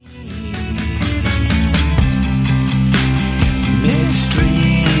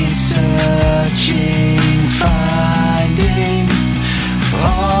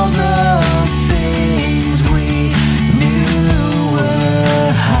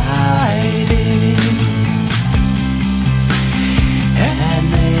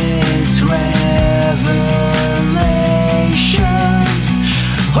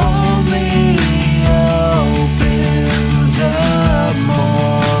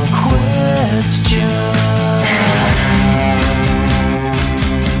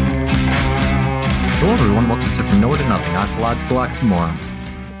from Know It or Nothing Ontological Oxymorons.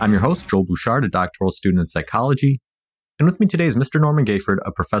 I'm your host, Joel Bouchard, a doctoral student in psychology, and with me today is Mr. Norman Gayford,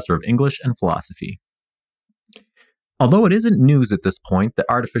 a professor of English and philosophy. Although it isn't news at this point that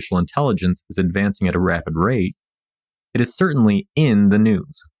artificial intelligence is advancing at a rapid rate, it is certainly in the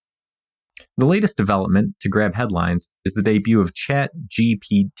news. The latest development to grab headlines is the debut of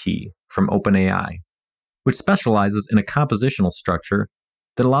ChatGPT from OpenAI, which specializes in a compositional structure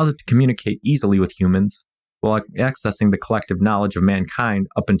that allows it to communicate easily with humans while accessing the collective knowledge of mankind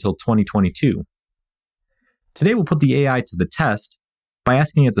up until 2022. Today we'll put the AI to the test by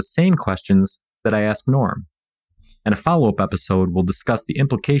asking it the same questions that I asked Norm. And a follow-up episode will discuss the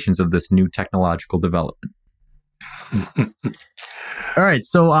implications of this new technological development. All right,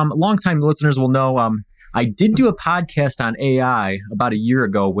 so long-time listeners will know I did do a podcast on AI about a year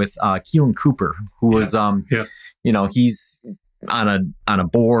ago with Keelan Cooper, who was, he's on a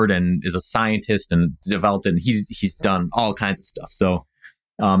board and is a scientist and developed it, and he's done all kinds of stuff. So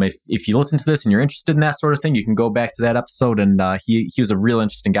if you listen to this and you're interested in that sort of thing, you can go back to that episode. And he was a real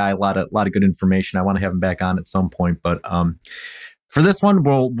interesting guy, a lot of good information. I want to have him back on at some point, but for this one,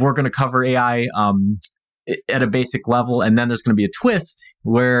 we're going to cover AI at a basic level, and then there's going to be a twist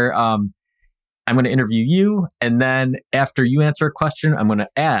where I'm going to interview you, and then after you answer a question, I'm going to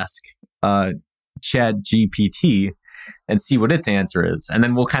ask ChatGPT and see what its answer is. And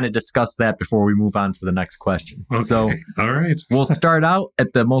then we'll kind of discuss that before we move on to the next question. Okay. So, all right. We'll start out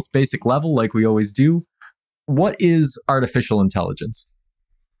at the most basic level, like we always do. What is artificial intelligence?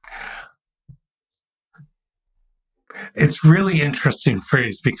 It's really interesting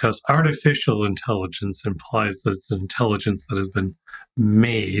phrase because artificial intelligence implies that it's an intelligence that has been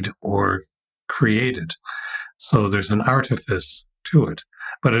made or created. So there's an artifice to it.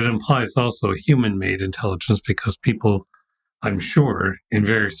 But it implies also human-made intelligence because people, I'm sure, in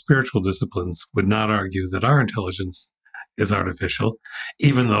various spiritual disciplines would not argue that our intelligence is artificial,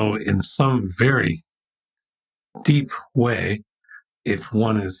 even though in some very deep way, if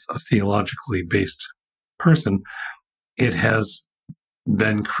one is a theologically based person, it has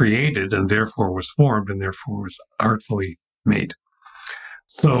been created and therefore was formed and therefore was artfully made.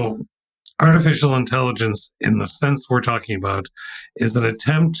 So artificial intelligence, in the sense we're talking about, is an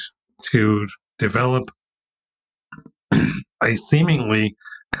attempt to develop a seemingly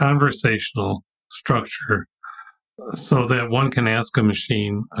conversational structure so that one can ask a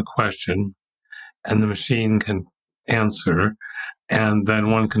machine a question and the machine can answer, and then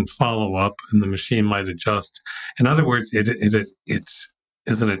one can follow up and the machine might adjust. In other words, it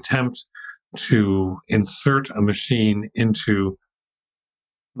is an attempt to insert a machine into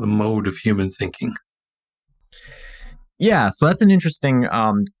the mode of human thinking. Yeah, so that's an interesting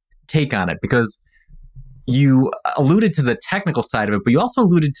take on it, because you alluded to the technical side of it, but you also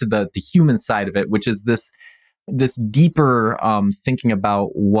alluded to the human side of it, which is this deeper thinking about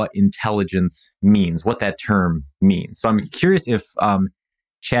what intelligence means, what that term means. So I'm curious if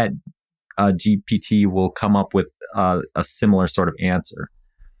Chat GPT will come up with a similar sort of answer.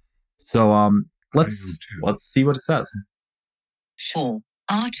 So let's see what it says. Sure.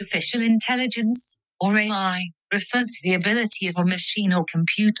 Artificial intelligence, or AI, refers to the ability of a machine or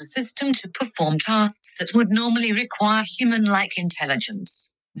computer system to perform tasks that would normally require human-like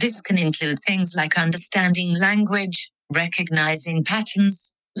intelligence. This can include things like understanding language, recognizing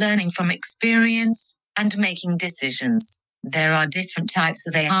patterns, learning from experience, and making decisions. There are different types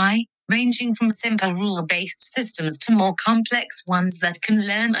of AI, ranging from simple rule-based systems to more complex ones that can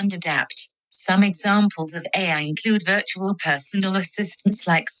learn and adapt. Some examples of AI include virtual personal assistants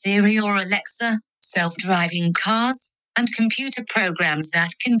like Siri or Alexa, self-driving cars, and computer programs that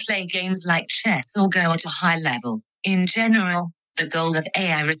can play games like chess or go at a high level. In general, the goal of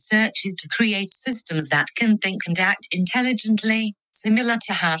AI research is to create systems that can think and act intelligently, similar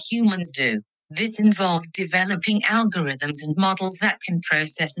to how humans do. This involves developing algorithms and models that can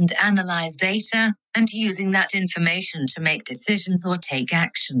process and analyze data, and using that information to make decisions or take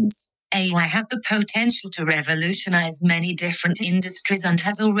actions. AI has the potential to revolutionize many different industries and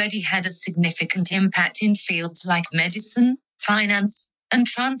has already had a significant impact in fields like medicine, finance, and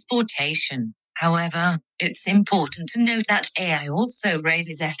transportation. However, it's important to note that AI also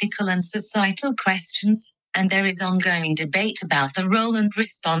raises ethical and societal questions, and there is ongoing debate about the role and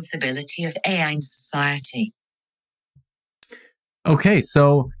responsibility of AI in society. Okay,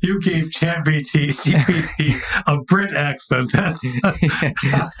 so you gave ChatGPT a Brit accent.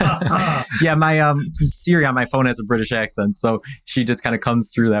 Yeah, my Siri on my phone has a British accent, so she just kind of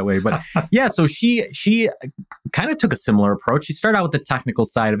comes through that way. But yeah, so she kind of took a similar approach. She started out with the technical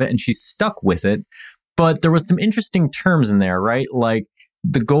side of it, and she stuck with it. But there was some interesting terms in there, right? Like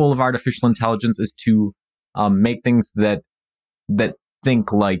the goal of artificial intelligence is to make things that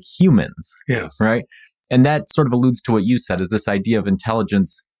think like humans, Yes. right? And that sort of alludes to what you said, is this idea of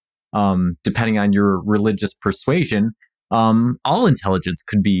intelligence, depending on your religious persuasion. All intelligence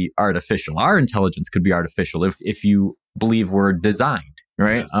could be artificial. Our intelligence could be artificial if you believe we're designed,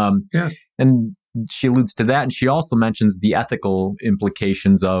 right? Yes. Yes. And she alludes to that, and she also mentions the ethical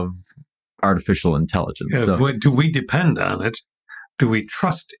implications of artificial intelligence. Yeah, So, do we depend on it? Do we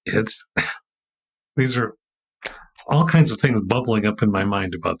trust it? These are all kinds of things bubbling up in my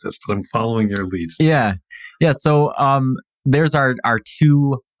mind about this, but I'm following your lead. yeah. So there's our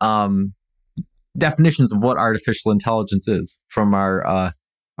two definitions of what artificial intelligence is from our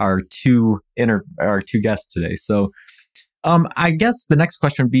two guests today. So I guess the next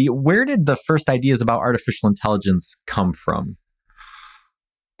question would be, where did the first ideas about artificial intelligence come from?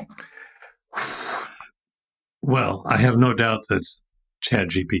 Well, I have no doubt that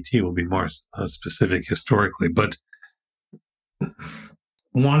ChatGPT will be more specific historically, but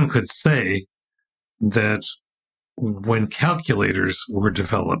one could say that when calculators were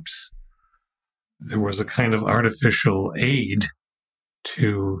developed, there was a kind of artificial aid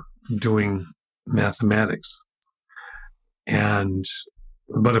to doing mathematics.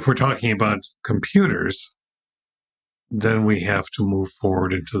 But if we're talking about computers, then we have to move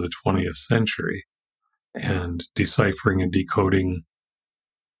forward into the 20th century and deciphering and decoding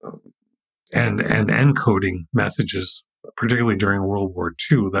and encoding messages, particularly during World War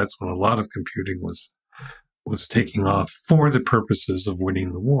II. That's when a lot of computing was taking off for the purposes of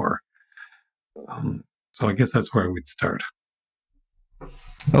winning the war. So I guess that's where I would start.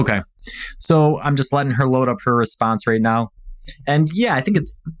 Okay. So I'm just letting her load up her response right now. And yeah, I think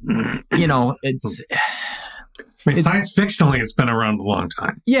it's, Science fictionally, it's been around a long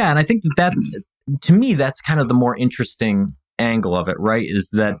time. Yeah. And I think that's, to me, that's kind of the more interesting angle of it, right?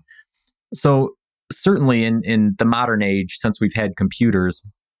 Is that, so certainly in the modern age, since we've had computers,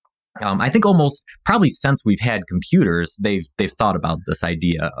 I think almost probably since we've had computers, they've thought about this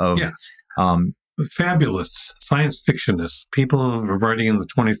idea of, yes. Fabulous science fictionists, people writing in the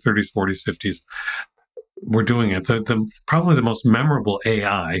 20s, 30s, 40s, 50s, were doing it. Probably the most memorable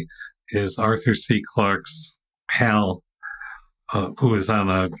AI is Arthur C. Clarke's HAL, who is on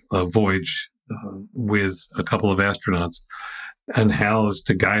a voyage with a couple of astronauts. And HAL is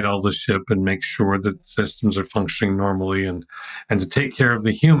to guide all the ship and make sure that systems are functioning normally and to take care of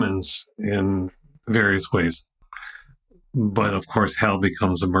the humans in various ways. But of course, HAL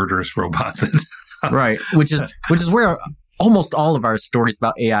becomes a murderous robot. Right, which is where almost all of our stories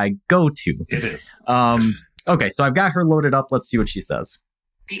about AI go to. It is. Okay, so I've got her loaded up. Let's see what she says.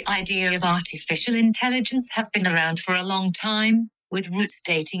 The idea of artificial intelligence has been around for a long time, with roots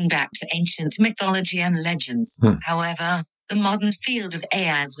dating back to ancient mythology and legends. However, the modern field of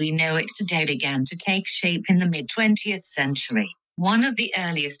AI as we know it today began to take shape in the mid-20th century. One of the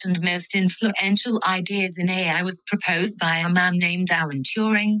earliest and most influential ideas in AI was proposed by a man named Alan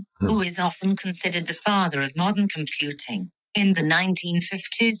Turing, who is often considered the father of modern computing. In the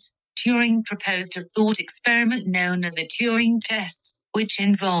 1950s, Turing proposed a thought experiment known as the Turing test, which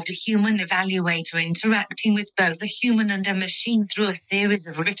involved a human evaluator interacting with both a human and a machine through a series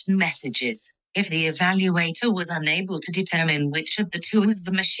of written messages. If the evaluator was unable to determine which of the two was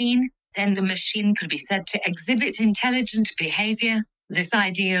the machine, then the machine could be said to exhibit intelligent behavior. This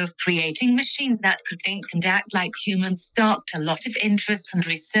idea of creating machines that could think and act like humans sparked a lot of interest and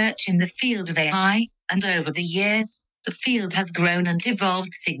research in the field of AI, and over the years, the field has grown and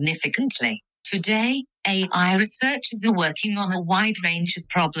evolved significantly. Today, AI researchers are working on a wide range of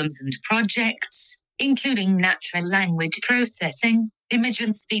problems and projects, including natural language processing, image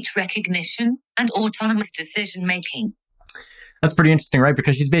and speech recognition, and autonomous decision-making. That's pretty interesting, right?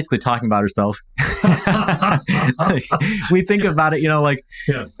 Because she's basically talking about herself. Like, we think about it,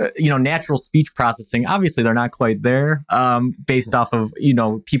 Yes. Natural speech processing. Obviously, they're not quite there based off of,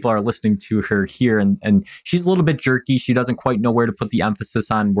 people are listening to her here. And she's a little bit jerky. She doesn't quite know where to put the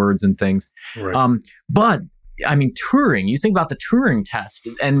emphasis on words and things. Right. But, Turing, you think about the Turing test.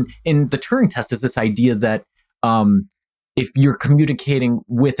 And in the Turing test is this idea that if you're communicating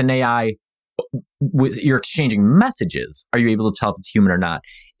with an AI, you're exchanging messages, are you able to tell if it's human or not?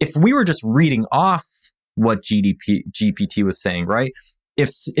 If we were just reading off what GPT was saying, right?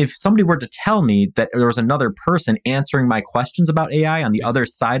 If somebody were to tell me that there was another person answering my questions about AI on the other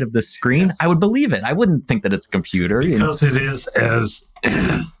side of the screen, yes, I would believe it. I wouldn't think that it's a computer. Because it is, as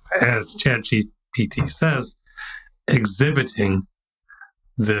ChatGPT says, exhibiting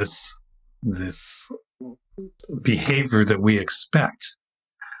this behavior that we expect.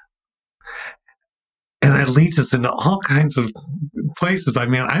 And that leads us into all kinds of places. I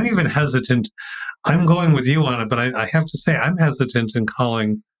mean, I'm even hesitant. I'm going with you on it, but I have to say I'm hesitant in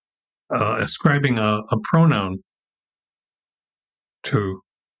ascribing a pronoun to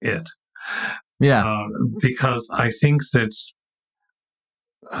it. Yeah. Because I think that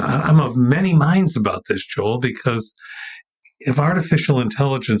I'm of many minds about this, Joel, because if artificial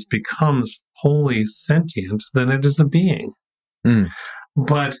intelligence becomes wholly sentient, then it is a being. Mm.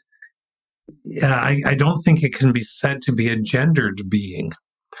 But I don't think it can be said to be a gendered being.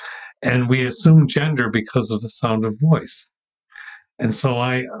 And we assume gender because of the sound of voice. And so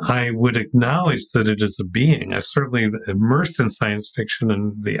I would acknowledge that it is a being. I've certainly immersed in science fiction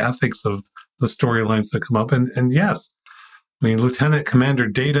and the ethics of the storylines that come up. And yes, I mean, Lieutenant Commander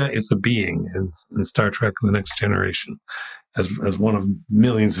Data is a being in Star Trek The Next Generation, as one of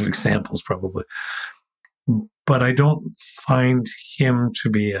millions of examples, probably. But I don't find him to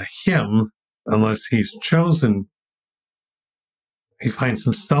be a him unless he's chosen. He finds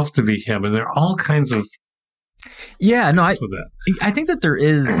himself to be him. And there are all kinds of I think that there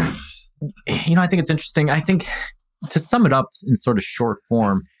is, I think it's interesting. I think to sum it up in sort of short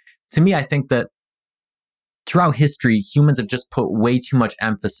form, to me, I think that throughout history, humans have just put way too much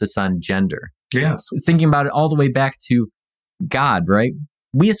emphasis on gender. Yes. Thinking about it all the way back to God, right?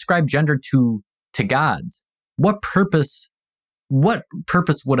 We ascribe gender to gods. What purpose would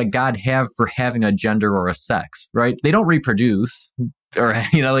a god have for having a gender or a sex, right? They don't reproduce. Or,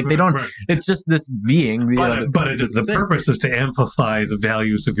 they don't, right. It's just this being. The purpose is to amplify the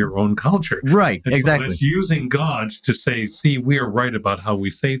values of your own culture. Right, and exactly. So it's using God to say, see, we are right about how we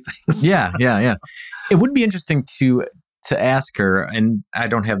say things. Yeah. It would be interesting to ask her, and I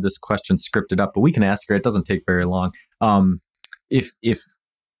don't have this question scripted up, but we can ask her. It doesn't take very long. If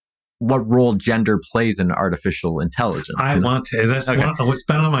what role gender plays in artificial intelligence. I want to. That's what's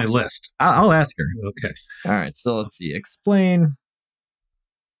been on my list. I'll ask her. Okay. All right. So let's see. Explain.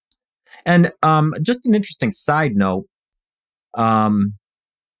 And just an interesting side note, I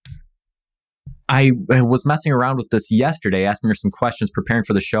was messing around with this yesterday, asking her some questions, preparing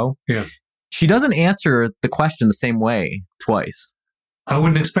for the show. Yeah. She doesn't answer the question the same way twice. I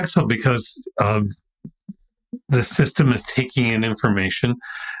wouldn't expect so because the system is taking in information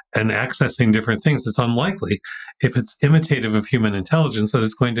and accessing different things. It's unlikely, if it's imitative of human intelligence, that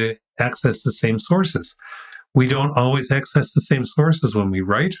it's going to access the same sources. We don't always access the same sources when we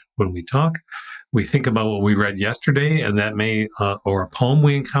write, when we talk. We think about what we read yesterday, and that may, or a poem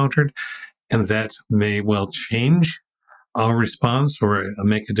we encountered, and that may well change our response or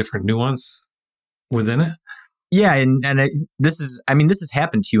make a different nuance within it. Yeah, and this has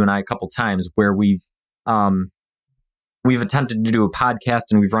happened to you and I a couple times where we've attempted to do a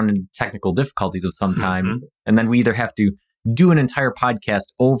podcast and we've run into technical difficulties of some time, mm-hmm. and then we either have to do an entire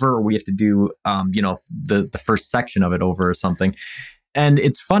podcast over, or we have to do, the first section of it over or something. And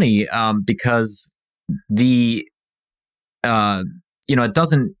it's funny because it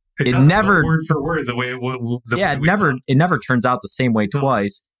doesn't never word for word the way it never turns out the same way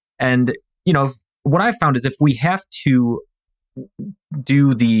twice. And what I found is if we have to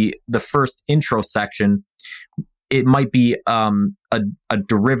do the first intro section, it might be a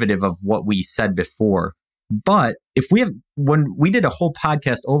derivative of what we said before. But when we did a whole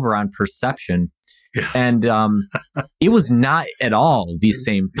podcast over on perception, yes. And it was not at all the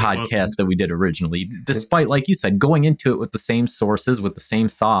same podcast that we did originally, despite, like you said, going into it with the same sources, with the same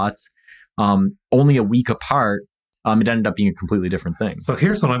thoughts, only a week apart. It ended up being a completely different thing. So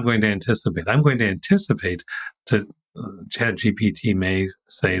here's what I'm going to anticipate. I'm going to anticipate that ChatGPT may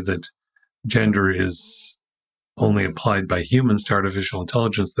say that gender is only applied by humans to artificial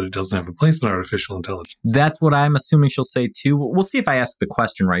intelligence, that it doesn't have a place in artificial intelligence. That's what I'm assuming she'll say too. We'll see if I ask the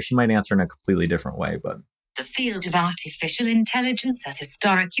question right. She might answer in a completely different way, but... The field of artificial intelligence has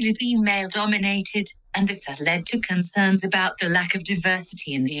historically been male-dominated, and this has led to concerns about the lack of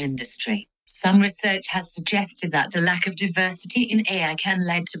diversity in the industry. Some research has suggested that the lack of diversity in AI can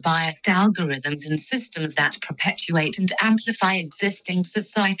lead to biased algorithms and systems that perpetuate and amplify existing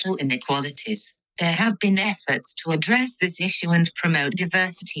societal inequalities. There have been efforts to address this issue and promote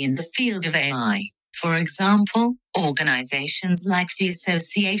diversity in the field of AI. For example, organizations like the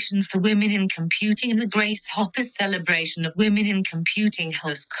Association for Women in Computing and the Grace Hopper Celebration of Women in Computing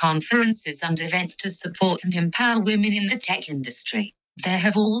host conferences and events to support and empower women in the tech industry. There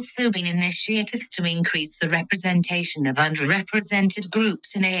have also been initiatives to increase the representation of underrepresented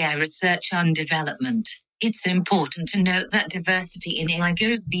groups in AI research and development. It's important to note that diversity in AI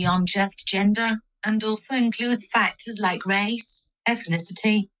goes beyond just gender, and also includes factors like race,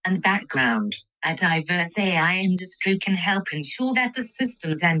 ethnicity, and background. A diverse AI industry can help ensure that the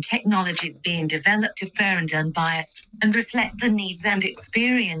systems and technologies being developed are fair and unbiased, and reflect the needs and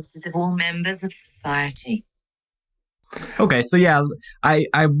experiences of all members of society. Okay, so yeah, I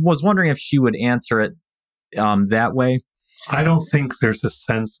was wondering if she would answer it that way. I don't think there's a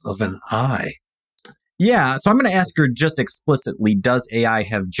sense of an I. Yeah, so I'm going to ask her just explicitly, does AI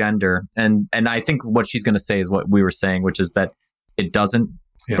have gender? And I think what she's going to say is what we were saying, which is that it doesn't.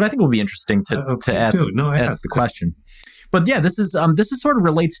 Yeah. But I think it will be interesting to ask the question. But yeah, this is sort of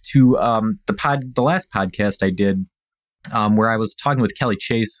relates to the last podcast I did, where I was talking with Kelly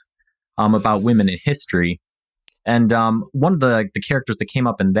Chase about women in history. And one of the characters that came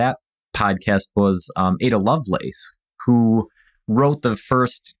up in that podcast was Ada Lovelace, who wrote the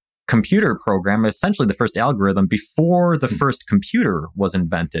first computer program, essentially the first algorithm before the first computer was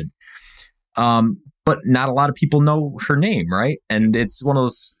invented. But not a lot of people know her name, right? And it's one of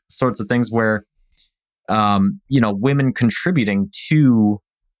those sorts of things where, women contributing to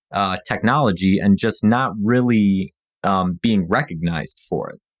technology and just not really being recognized for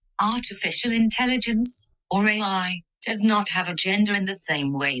it. Artificial intelligence, or AI, does not have a gender in the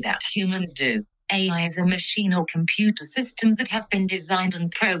same way that humans do. AI is a machine or computer system that has been designed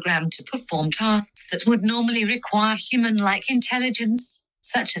and programmed to perform tasks that would normally require human-like intelligence,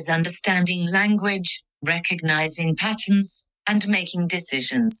 such as understanding language, recognizing patterns, and making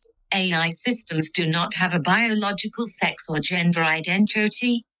decisions. AI systems do not have a biological sex or gender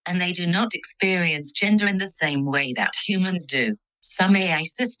identity, and they do not experience gender in the same way that humans do. Some AI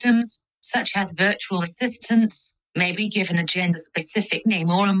systems, such as virtual assistants, may be given a gender-specific name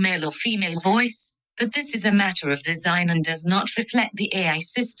or a male or female voice, but this is a matter of design and does not reflect the AI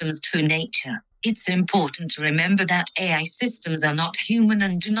system's true nature. It's important to remember that AI systems are not human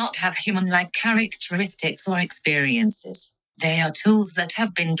and do not have human-like characteristics or experiences. They are tools that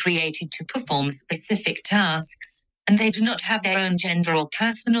have been created to perform specific tasks, and they do not have their own gender or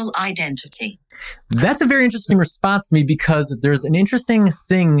personal identity. That's a very interesting response to me, because there's an interesting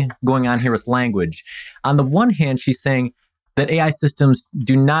thing going on here with language. On the one hand, she's saying that AI systems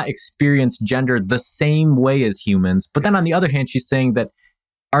do not experience gender the same way as humans. But then on the other hand, she's saying that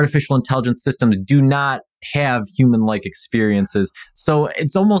artificial intelligence systems do not have human-like experiences. So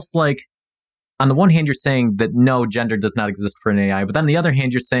it's almost like, on the one hand, you're saying that no, gender does not exist for an AI. But then on the other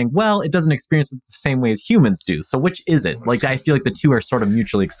hand, you're saying, well, it doesn't experience it the same way as humans do. So which is it? Like, I feel like the two are sort of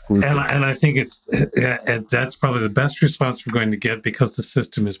mutually exclusive. And I think that's probably the best response we're going to get, because the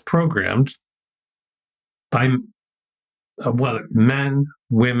system is programmed by men,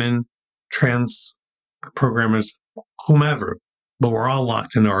 women, trans programmers, whomever, but we're all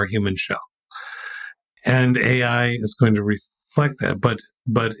locked into our human shell. And AI is going to reflect that.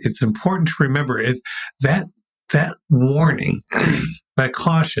 But it's important to remember is that warning, that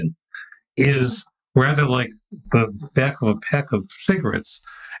caution, is rather like the back of a pack of cigarettes.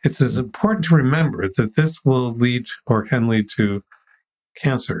 It's as important to remember that this will lead or can lead to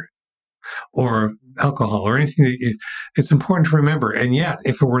cancer or alcohol or anything. It's important to remember. And yet,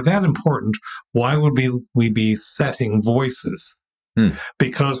 if it were that important, why would we be setting voices?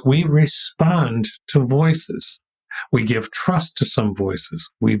 Because we respond to voices. We give trust to some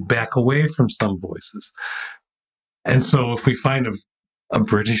voices. We back away from some voices. And so if we find a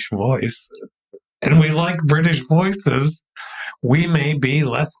British voice and we like British voices, we may be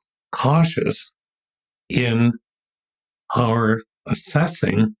less cautious in our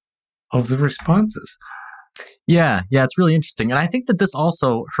assessing of the responses. Yeah, it's really interesting. And I think that this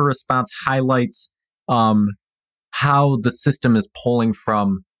also, her response highlights how the system is pulling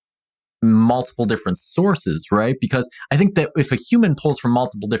from multiple different sources, right? Because I think that if a human pulls from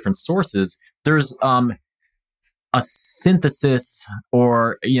multiple different sources, there's a synthesis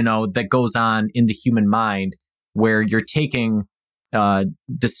or, that goes on in the human mind where you're taking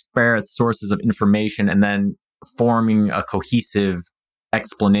disparate sources of information and then forming a cohesive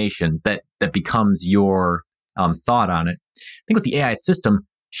explanation that becomes your thought on it. I think with the AI system,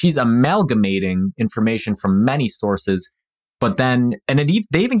 she's amalgamating information from many sources, but then,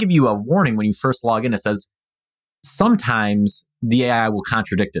 they even give you a warning when you first log in. It says, sometimes the AI will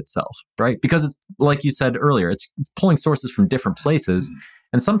contradict itself, right? Because it's, like you said earlier, it's pulling sources from different places,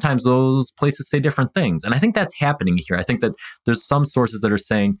 and sometimes those places say different things. And I think that's happening here. I think that there's some sources that are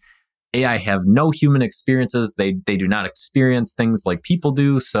saying AI have no human experiences. They do not experience things like people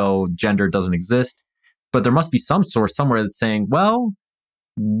do, so gender doesn't exist. But there must be some source somewhere that's saying, well,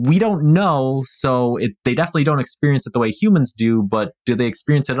 we don't know, so they definitely don't experience it the way humans do, but do they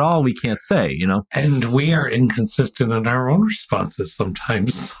experience it at all? We can't say, And we are inconsistent in our own responses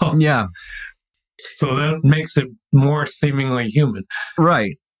sometimes. So. Yeah. So that makes it more seemingly human.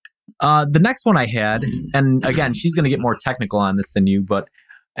 Right. The next one I had, and again, she's going to get more technical on this than you,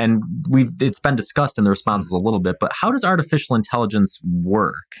 and it's been discussed in the responses a little bit, but how does artificial intelligence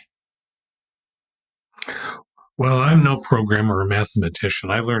work? Well, I'm no programmer or mathematician.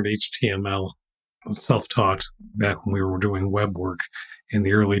 I learned HTML self-taught back when we were doing web work in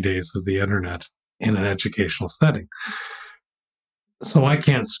the early days of the internet in an educational setting. So I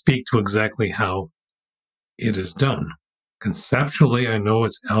can't speak to exactly how it is done. Conceptually, I know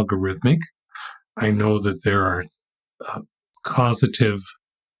it's algorithmic. I know that there are cause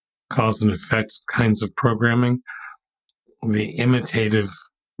and effect kinds of programming. The imitative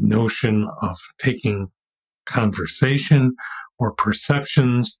notion of taking conversation or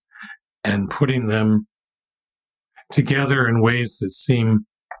perceptions and putting them together in ways that seem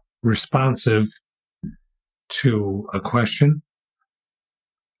responsive to a question.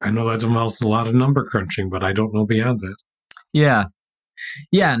 I know that involves a lot of number crunching, but I don't know beyond that. Yeah.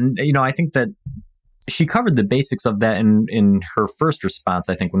 And, I think that she covered the basics of that in her first response,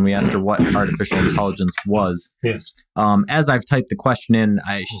 I think, when we asked her what artificial intelligence was. Yes. As I've typed the question in,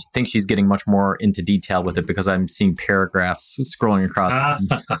 I think she's getting much more into detail with it because I'm seeing paragraphs scrolling across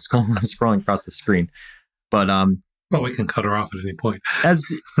the screen. But well, we can cut her off at any point.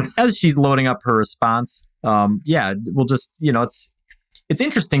 as she's loading up her response, we'll just, it's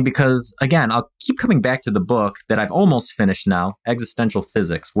interesting because, again, I'll keep coming back to the book that I've almost finished now, Existential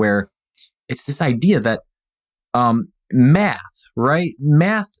Physics, where it's this idea that math, right?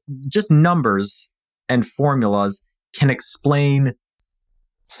 Math, just numbers and formulas can explain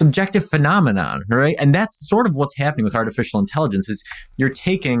subjective phenomenon, right? And that's sort of what's happening with artificial intelligence is you're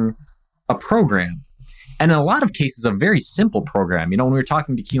taking a program, and in a lot of cases, a very simple program. When we were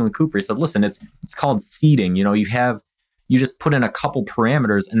talking to Keelan Cooper, he said, listen, it's called seeding. You just put in a couple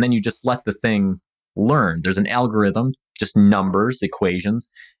parameters and then you just let the thing learn. There's an algorithm, just numbers, equations,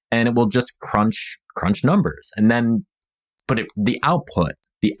 and it will just crunch numbers. And then, the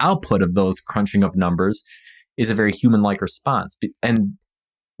output of those crunching of numbers is a very human-like response. And,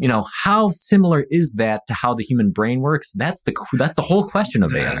 how similar is that to how the human brain works? That's the whole question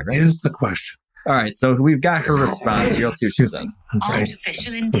of AI, right? That is the question. All right, so we've got her response here. Let's see what she says.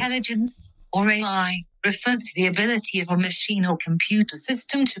 Artificial intelligence, or AI, refers to the ability of a machine or computer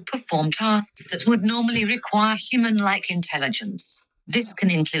system to perform tasks that would normally require human-like intelligence. This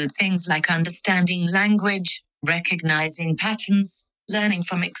can include things like understanding language, recognizing patterns, learning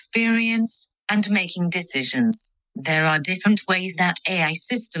from experience, and making decisions. There are different ways that AI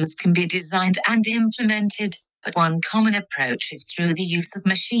systems can be designed and implemented, but one common approach is through the use of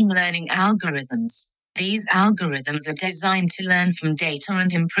machine learning algorithms. These algorithms are designed to learn from data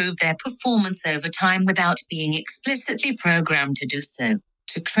and improve their performance over time without being explicitly programmed to do so.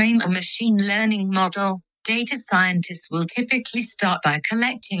 To train a machine learning model, data scientists will typically start by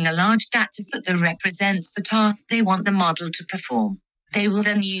collecting a large dataset that represents the task they want the model to perform. They will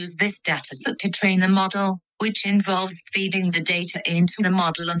then use this dataset to train the model, which involves feeding the data into the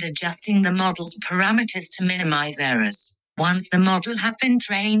model and adjusting the model's parameters to minimize errors. Once the model has been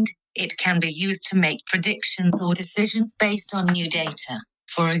trained, it can be used to make predictions or decisions based on new data.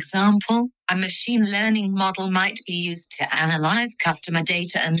 For example, a machine learning model might be used to analyze customer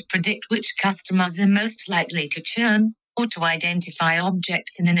data and predict which customers are most likely to churn, or to identify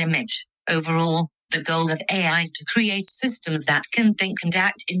objects in an image. Overall, the goal of AI is to create systems that can think and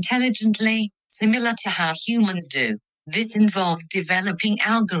act intelligently, similar to how humans do. This involves developing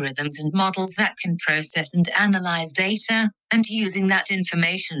algorithms and models that can process and analyze data, and using that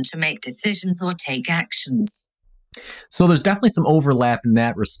information to make decisions or take actions. So there's definitely some overlap in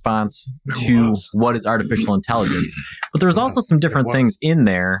that response to what is artificial intelligence. But there's also some different things in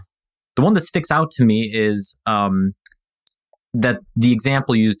there. The one that sticks out to me is that the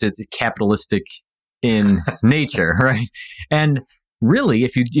example used is capitalistic in nature, right? And really,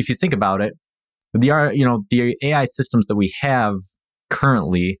 if you think about it, the AI systems that we have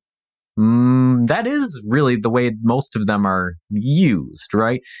currently, that is really the way most of them are used,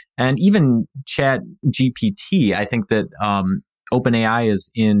 right? And even ChatGPT, I think that OpenAI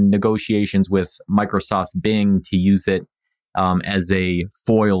is in negotiations with Microsoft's Bing to use it as a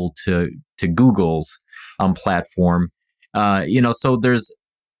foil to Google's platform. So there's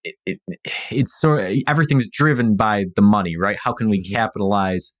it's sort of, everything's driven by the money, right? How can we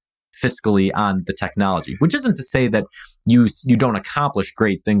capitalize fiscally on the technology? Which isn't to say that you don't accomplish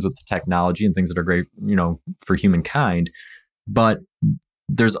great things with the technology and things that are great, for humankind, but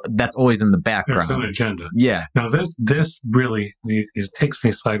that's always in the background. There's an agenda. Yeah. Now this really it takes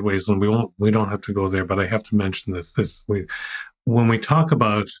me sideways, and we don't have to go there, but I have to mention this. When we talk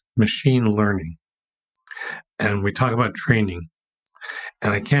about machine learning and we talk about training,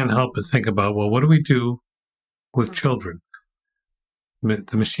 And I can't help but think about, well, what do we do with children?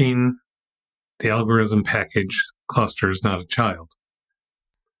 The machine, the algorithm package cluster is not a child.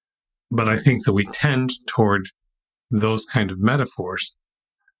 But I think that we tend toward those kind of metaphors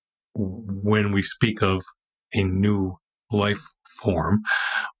when we speak of a new life form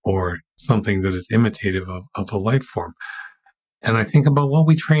or something that is imitative of a life form. And I think about what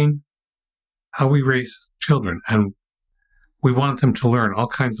we train, how we raise children, and we want them to learn all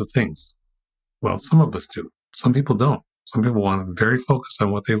kinds of things. Well, some of us do. Some people don't. Some people want to very focus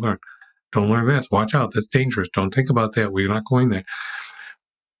on what they learn. Don't learn this. Watch out. That's dangerous. Don't think about that. We're not going there.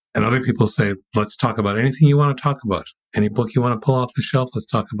 And other people say, let's talk about anything you want to talk about. Any book you want to pull off the shelf, let's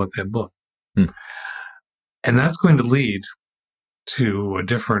talk about that book. And that's going to lead to a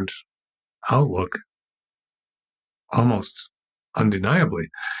different outlook, almost undeniably,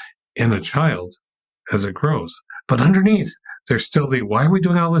 in a child as it grows. But underneath, there's still why are we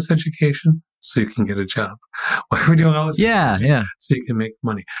doing all this education? So you can get a job. Why are we doing all this education? So you can make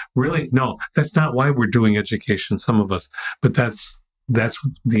money. Really? No, that's not why we're doing education, some of us. But that's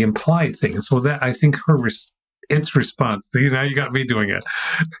the implied thing. And so that, I think its response, now you got me doing it.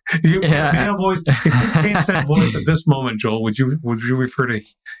 Male voice, if you change that voice at this moment, Joel, would you refer to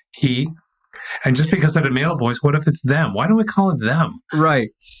he? And just because I had a male voice, what if it's them? Why do we call it them? Right.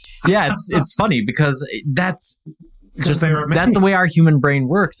 Yeah, it's funny because that's the way our human brain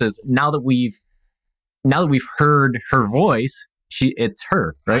works. Is now that we've heard her voice, it's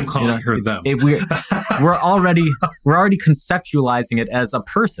her, right? I'm calling her them. We're already conceptualizing it as a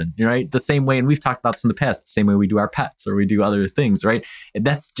person, right? The same way, and we've talked about this in the past, the same way we do our pets or we do other things, right?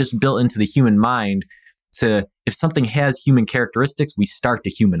 That's just built into the human mind. If something has human characteristics, we start to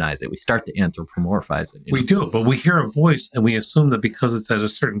humanize it. We start to anthropomorphize it. We do, but we hear a voice and we assume that because it's at a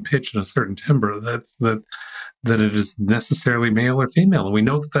certain pitch and a certain timbre, that it is necessarily male or female. And we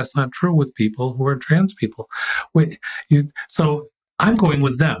know that that's not true with people who are trans people. So I'm going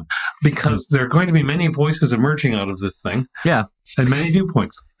with them because there are going to be many voices emerging out of this thing. Yeah. And many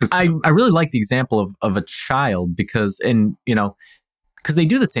viewpoints. I really like the example of a child because they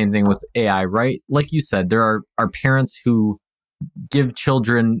do the same thing with AI, right? Like you said, there are parents who give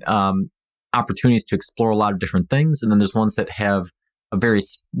children opportunities to explore a lot of different things. And then there's ones that have a very,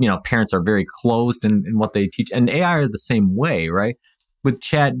 parents are very closed in what they teach. And AI are the same way, right? With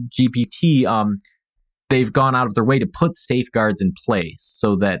ChatGPT, they've gone out of their way to put safeguards in place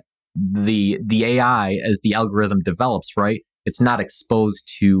so that the AI, as the algorithm develops, right, it's not exposed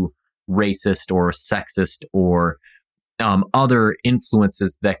to racist or sexist or other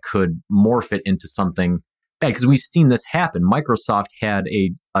influences that could morph it into something bad. Because we've seen this happen. Microsoft had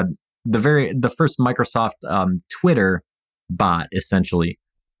the first Microsoft Twitter bot, essentially.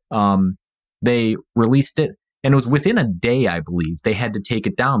 They released it, and it was within a day, I believe, they had to take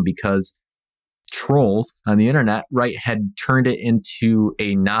it down because trolls on the internet, right, had turned it into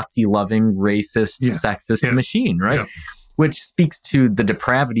a Nazi-loving, racist, sexist machine, right? Yeah. Which speaks to the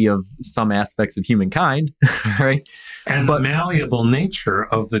depravity of some aspects of humankind, right? And the malleable nature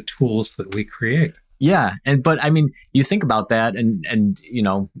of the tools that we create. Yeah. But I mean, you think about that and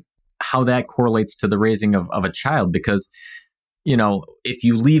how that correlates to the raising of a child, because, if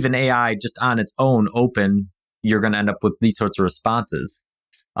you leave an AI just on its own open, you're going to end up with these sorts of responses.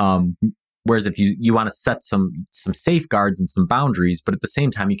 Whereas if you want to set some safeguards and some boundaries, but at the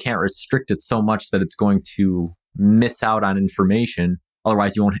same time, you can't restrict it so much that it's going to miss out on information.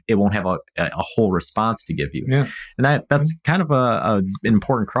 Otherwise, it won't have a whole response to give you. Yeah. And that's kind of a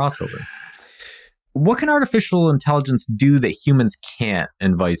important crossover. What can artificial intelligence do that humans can't,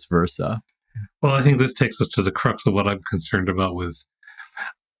 and vice versa? Well, I think this takes us to the crux of what I'm concerned about with,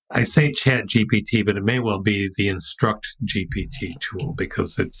 I say ChatGPT, but it may well be the Instruct GPT tool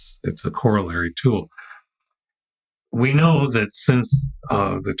because it's a corollary tool. We know that since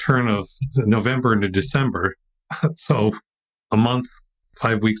the turn of November into December, so a month,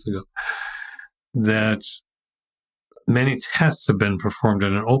 5 weeks ago, that many tests have been performed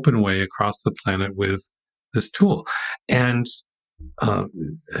in an open way across the planet with this tool, and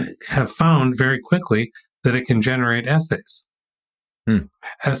have found very quickly that it can generate essays.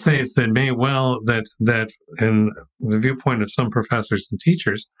 Essays that may well, that in the viewpoint of some professors and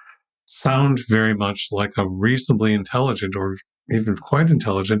teachers, sound very much like a reasonably intelligent or even quite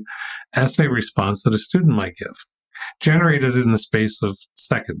intelligent essay response that a student might give, generated in the space of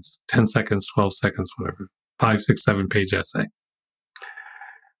seconds, 10 seconds, 12 seconds, whatever, 5, 6, 7-page essay.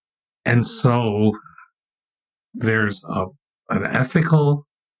 And so there's an ethical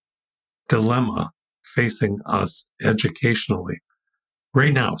dilemma facing us educationally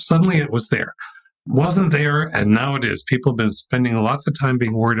right now. Suddenly it was there. wasn't there, and now it is. People have been spending lots of time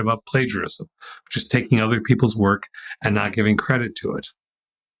being worried about plagiarism, just taking other people's work and not giving credit to it.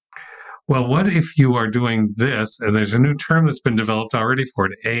 Well, what if you are doing this, and there's a new term that's been developed already for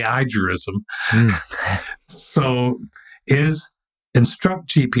it, AI-jurism. So is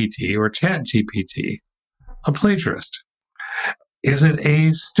InstructGPT or ChatGPT a plagiarist? Is it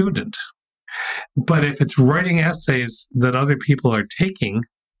a student? But if it's writing essays that other people are taking,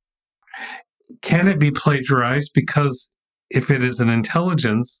 can it be plagiarized? Because if it is an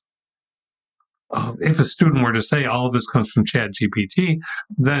intelligence, if a student were to say all of this comes from ChatGPT,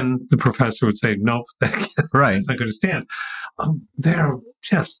 then the professor would say, nope, Right. that's not going to stand. There are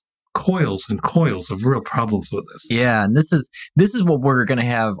just coils and coils of real problems with this. Yeah, and this is what we're going to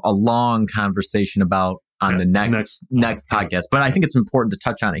have a long conversation about on the next podcast. But I think it's important to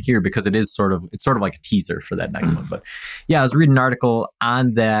touch on it here because it's sort of like a teaser for that next one. But yeah, I was reading an article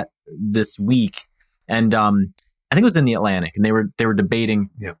on that this week, and I think it was in the Atlantic, and they were debating,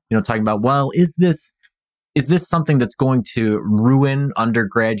 talking about, well, is this something that's going to ruin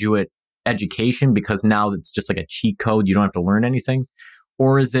undergraduate education because now it's just like a cheat code, you don't have to learn anything?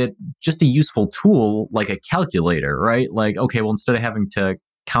 Or is it just a useful tool like a calculator, right? Like, okay, well, instead of having to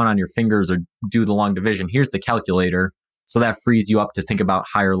count on your fingers or do the long division, here's the calculator. So that frees you up to think about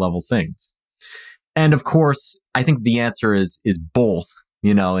higher level things. And of course, I think the answer is both,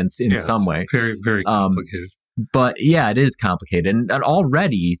 in some way. Very, very complicated. But yeah, it is complicated. And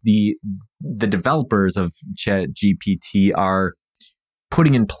already the developers of ChatGPT are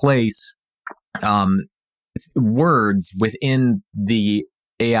putting in place words within the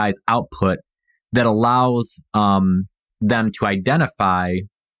AI's output that allows them to identify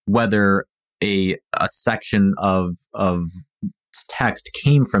whether a section of text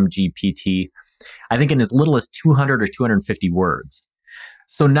came from GPT, I think in as little as 200 or 250 words.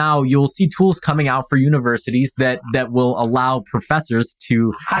 So now you'll see tools coming out for universities that will allow professors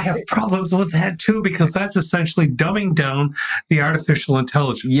to... I have problems with that too, because that's essentially dumbing down the artificial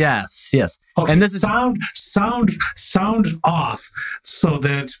intelligence. Yes. Okay, and this is sound off so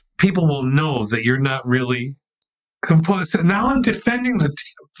that people will know that you're not really composed. Now I'm defending the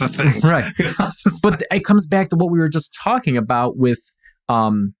thing. Right. But it comes back to what we were just talking about with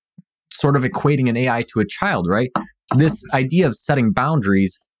sort of equating an AI to a child, right? This idea of setting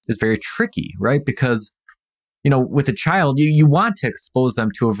boundaries is very tricky, right? Because, with a child, you want to expose them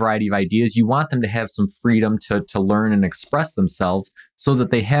to a variety of ideas. You want them to have some freedom to learn and express themselves so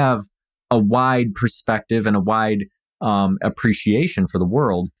that they have a wide perspective and a wide appreciation for the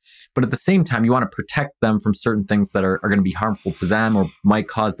world. But at the same time, you want to protect them from certain things that are going to be harmful to them or might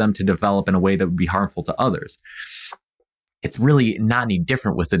cause them to develop in a way that would be harmful to others. It's really not any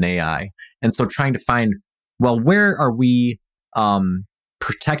different with an AI. And so trying to find, well, where are we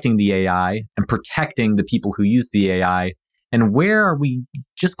protecting the AI and protecting the people who use the AI? And where are we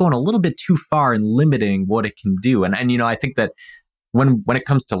just going a little bit too far in limiting what it can do? And I think that when it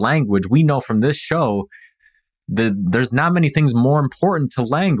comes to language, we know from this show there's not many things more important to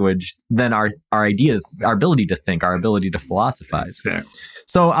language than our ideas, our ability to think, our ability to philosophize. Exactly.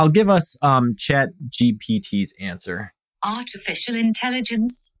 So I'll give us ChatGPT's answer. Artificial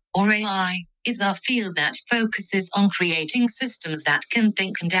intelligence, or AI, is a field that focuses on creating systems that can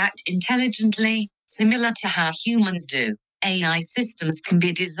think and act intelligently, similar to how humans do. AI systems can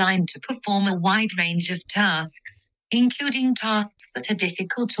be designed to perform a wide range of tasks, including tasks that are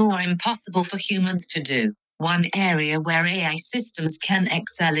difficult or impossible for humans to do. One area where AI systems can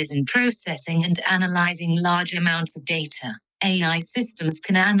excel is in processing and analyzing large amounts of data. AI systems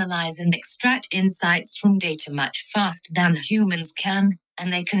can analyze and extract insights from data much faster than humans can,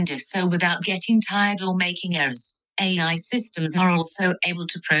 and they can do so without getting tired or making errors. AI systems are also able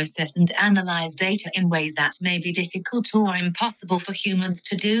to process and analyze data in ways that may be difficult or impossible for humans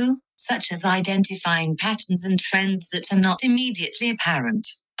to do, such as identifying patterns and trends that are not immediately apparent.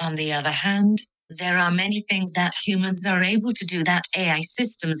 On the other hand, there are many things that humans are able to do that AI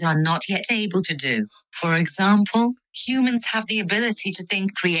systems are not yet able to do. For example, humans have the ability to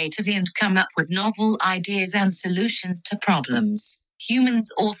think creatively and come up with novel ideas and solutions to problems.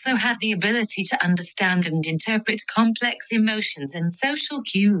 Humans also have the ability to understand and interpret complex emotions and social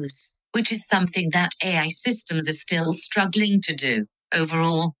cues, which is something that AI systems are still struggling to do.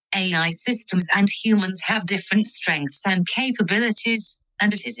 Overall, AI systems and humans have different strengths and capabilities,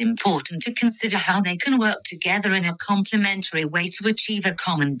 and it is important to consider how they can work together in a complementary way to achieve a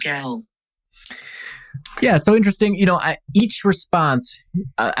common goal. Yeah, so interesting. Each response,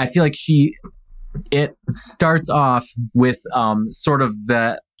 I feel like it starts off with sort of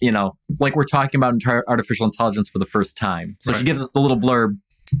the, like we're talking about artificial intelligence for the first time. So She gives us the little blurb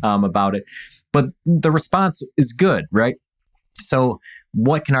about it. but the response is good, right? So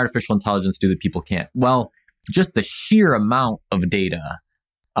what can artificial intelligence do that people can't? Well, just the sheer amount of data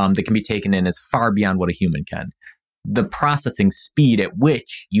that can be taken in is far beyond what a human can. The processing speed at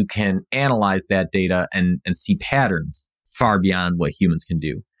which you can analyze that data and see patterns far beyond what humans can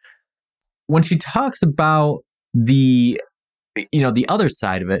do. When she talks about the other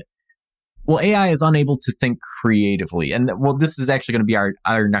side of it, well, AI is unable to think creatively. And well, this is actually going to be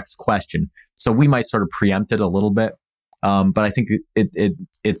our next question. So we might sort of preempt it a little bit. But I think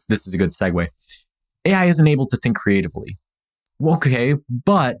this is a good segue. AI isn't able to think creatively. Okay,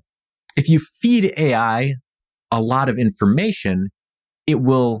 but if you feed AI a lot of information, it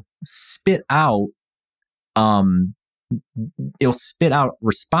will spit out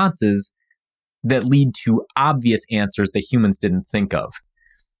responses that lead to obvious answers that humans didn't think of.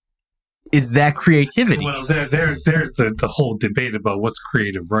 Is that creativity? Well, there's the whole debate about what's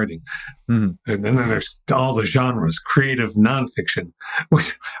creative writing. Mm-hmm. And then there's all the genres, creative nonfiction,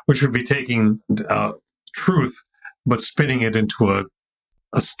 which would be taking truth but spinning it into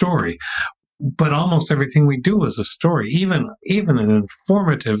a story. But almost everything we do is a story, even an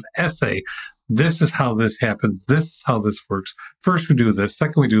informative essay. This is how this happens. This is how this works. First we do this.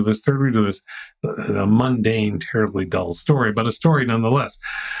 Second we do this. Third we do this. A mundane, terribly dull story, but a story nonetheless.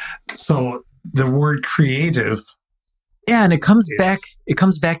 So the word creative. Yeah, and it comes back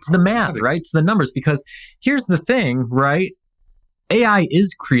to the math, right? To the numbers, because here's the thing, right? AI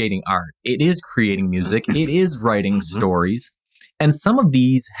is creating art. It is creating music. It is writing stories. And some of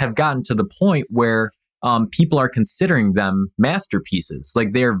these have gotten to the point where people are considering them masterpieces.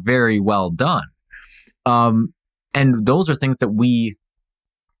 Like, they're very well done. And those are things that we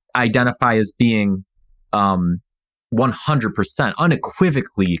identify as being 100%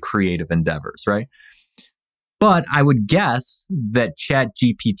 unequivocally creative endeavors, right? But I would guess that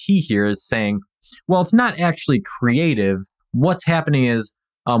ChatGPT here is saying, well, it's not actually creative. What's happening is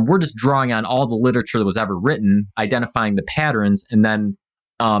we're just drawing on all the literature that was ever written, identifying the patterns, and then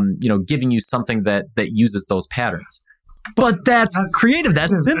giving you something that uses those patterns. But that's creative.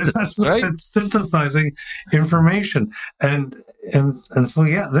 That's synthesis, right? It's synthesizing information, and so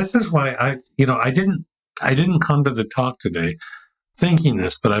yeah, this is why I didn't come to the talk today thinking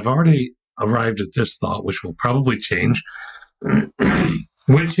this, but I've already arrived at this thought, which will probably change,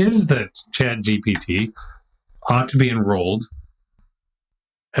 which is that ChatGPT ought to be enrolled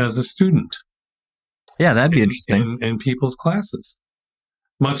as a student. Yeah, that'd be interesting in people's classes.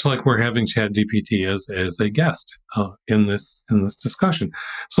 Much like we're having ChatGPT as a guest in this discussion,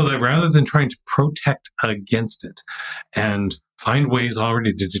 so that rather than trying to protect against it and find ways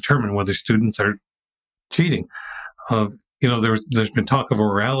already to determine whether students are cheating, there's been talk of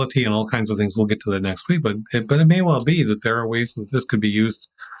orality and all kinds of things. We'll get to that next week, but it may well be that there are ways that this could be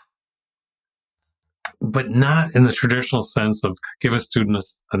used, but not in the traditional sense of give a student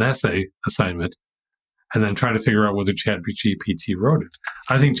an essay assignment and then try to figure out whether ChatGPT wrote it.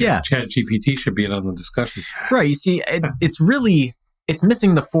 I think ChatGPT should be in on the discussion. Right. You see, it's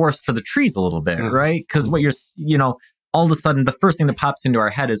missing the forest for the trees a little bit, right? Because what all of a sudden, the first thing that pops into our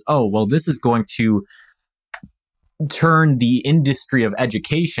head is, oh, well, this is going to turn the industry of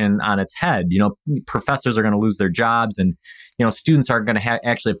education on its head. Professors are going to lose their jobs, and students aren't going to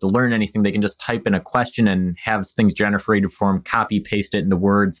actually have to learn anything. They can just type in a question and have things generated for them, copy, paste it into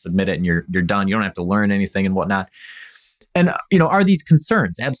Word, submit it, and you're done. You don't have to learn anything and whatnot. And, are these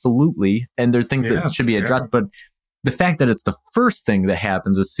concerns? Absolutely. And they're things that should be addressed. But the fact that it's the first thing that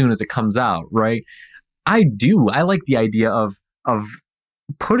happens as soon as it comes out, right? I like the idea of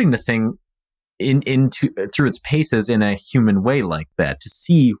putting the thing through its paces in a human way like that, to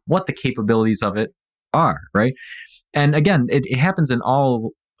see what the capabilities of it are, right? And again, it happens in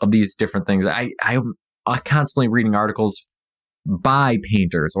all of these different things. I'm constantly reading articles by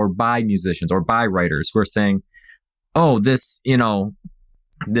painters or by musicians or by writers who are saying, oh, this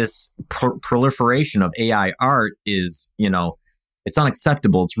proliferation of AI art is, it's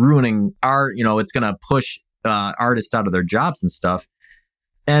unacceptable. It's ruining art. It's going to push artists out of their jobs and stuff.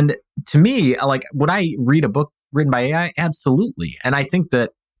 And to me, like, would I read a book written by AI? Absolutely. And I think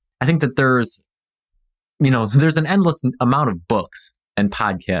that there's an endless amount of books and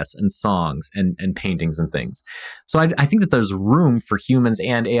podcasts and songs and paintings and things. So I think that there's room for humans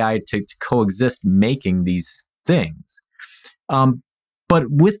and AI to coexist making these things. But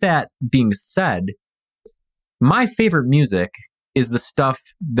with that being said, my favorite music is the stuff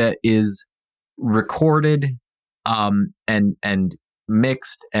that is recorded and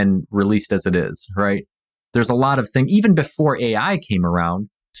mixed and released as it is, right? There's a lot of things, even before AI came around,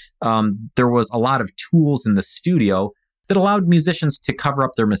 there was a lot of tools in the studio that allowed musicians to cover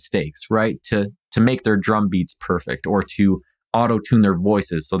up their mistakes, right? To make their drum beats perfect, or to auto-tune their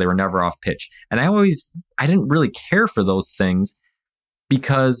voices so they were never off pitch. And I didn't really care for those things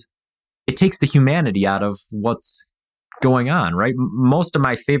because it takes the humanity out of what's going on, right? Most of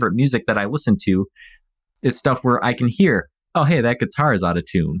my favorite music that I listen to is stuff where I can hear, oh, hey, that guitar is out of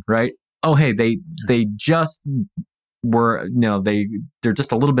tune, right? Oh, hey, they just were, they're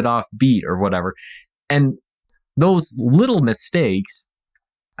just a little bit off beat or whatever. And those little mistakes,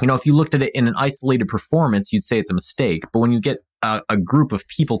 if you looked at it in an isolated performance, you'd say it's a mistake. But when you get a group of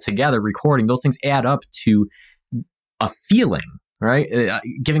people together recording, those things add up to a feeling, right?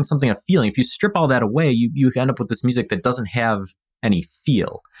 Giving something a feeling. If you strip all that away, you end up with this music that doesn't have any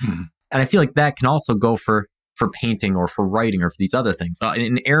feel. Hmm. And I feel like that can also go for painting or for writing or for these other things.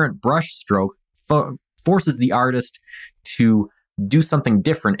 An errant brush stroke forces the artist to do something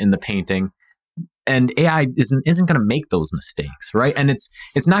different in the painting. And AI isn't going to make those mistakes, right? And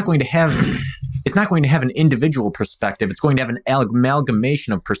it's not going to have an individual perspective. It's going to have an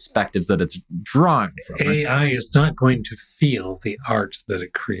amalgamation of perspectives that it's drawn from. AI is not going to feel the art that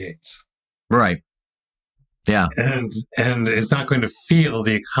it creates, right? Yeah, and it's not going to feel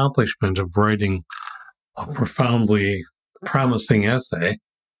the accomplishment of writing a profoundly promising essay,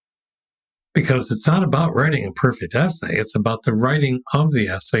 because it's not about writing a perfect essay. It's about the writing of the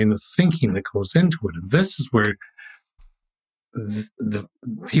essay and the thinking that goes into it. And this is where the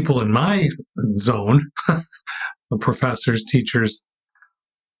people in my zone, the professors, teachers,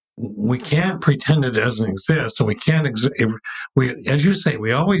 we can't pretend it doesn't exist. And we can't, as you say,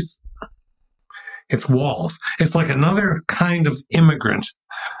 it's walls. It's like another kind of immigrant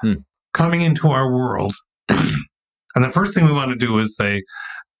coming into our world. And the first thing we want to do is say,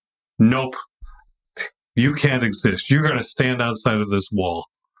 nope, you can't exist. You're going to stand outside of this wall.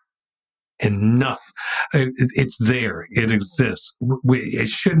 Enough. It's there. It exists. It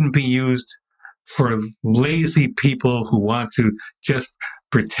shouldn't be used for lazy people who want to just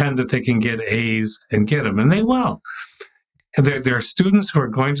pretend that they can get A's and get them. And they will. And there are students who are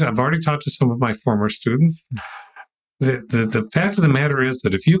going to, I've already talked to some of my former students. The fact of the matter is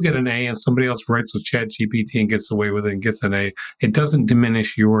that if you get an A and somebody else writes with ChatGPT and gets away with it and gets an A, it doesn't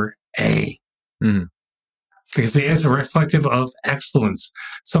diminish your A. Mm-hmm. Because the A is reflective of excellence.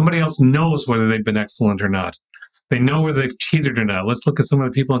 Somebody else knows whether they've been excellent or not. They know whether they've cheated or not. Let's look at some of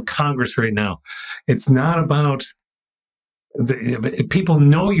the people in Congress right now. It's not about, people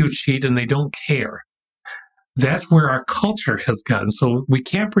know you cheat and they don't care. That's where our culture has gotten. So we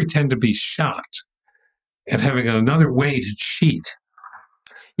can't pretend to be shocked at having another way to cheat.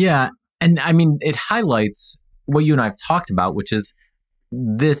 Yeah. And I mean, it highlights what you and I have talked about, which is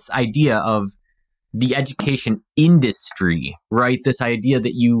this idea of the education industry, right? This idea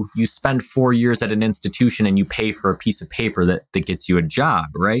that you spend 4 years at an institution and you pay for a piece of paper that gets you a job,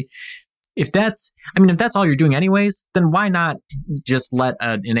 right? If that's all you're doing anyways, then why not just let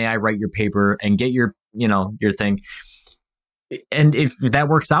an AI write your paper and get your thing? And if that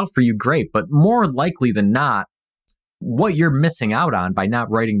works out for you, great. But more likely than not, what you're missing out on by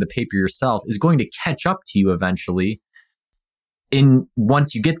not writing the paper yourself is going to catch up to you eventually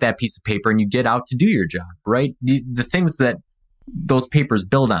once you get that piece of paper and you get out to do your job, right? The things that those papers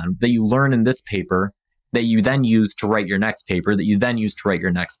build on, that you learn in this paper, that you then use to write your next paper, that you then use to write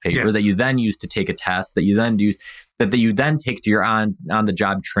your next paper, yes, that you then use to take a test, that you then take to your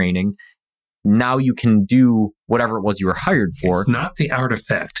on-the-job training. Now you can do whatever it was you were hired for. It's not the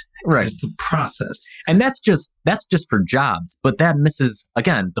artifact. Right. It's the process. And that's just for jobs. But that misses,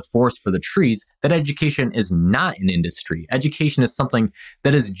 again, the forest for the trees, that education is not an industry. Education is something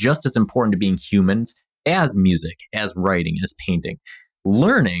that is just as important to being humans as music, as writing, as painting.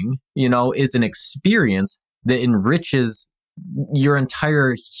 Learning, is an experience that enriches your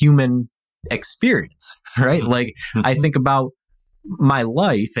entire human experience, right? Like, I think about my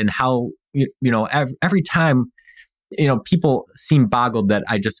life and how, every time, people seem boggled that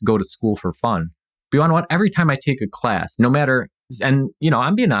I just go to school for fun. But you know what? Every time I take a class, no matter, and,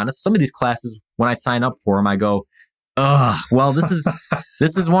 I'm being honest, some of these classes, when I sign up for them, I go, well, this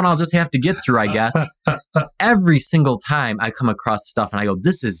is one I'll just have to get through, I guess. Every single time I come across stuff and I go,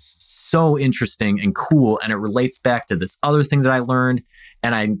 this is so interesting and cool. And it relates back to this other thing that I learned.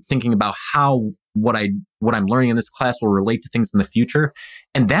 And I'm thinking about how what I'm learning in this class will relate to things in the future.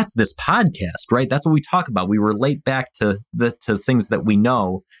 And that's this podcast, right? That's what we talk about. We relate back to things that we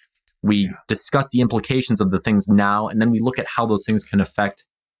know. We discuss the implications of the things now, and then we look at how those things can affect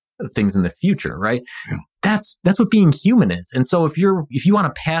things in the future, right? Yeah. that's what being human is. And so if you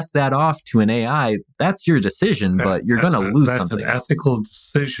want to pass that off to an AI, that's your decision, but you're going to lose something. That's an ethical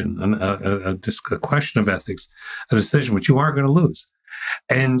decision, a question of ethics, a decision which you are going to lose.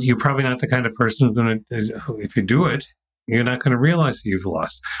 And you're probably not the kind of person who's going to, if you do it, you're not going to realize that you've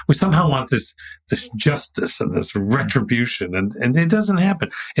lost. We somehow want this justice and this retribution, and it doesn't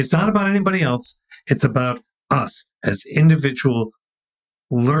happen. It's not about anybody else. It's about us as individual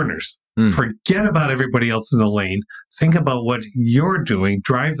learners. Forget about everybody else in the lane. Think about what you're doing.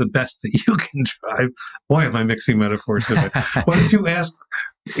 Drive the best that you can drive. Why am I mixing metaphors today? What did you ask?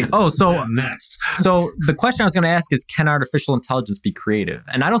 Next. So the question I was going to ask is, can artificial intelligence be creative?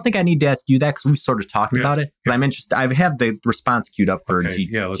 And I don't think I need to ask you that because we sort of talked about it. But I'm interested. I have the response queued up for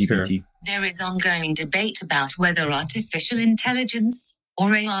GPT. There is ongoing debate about whether artificial intelligence,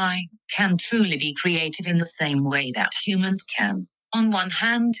 or AI, can truly be creative in the same way that humans can. On one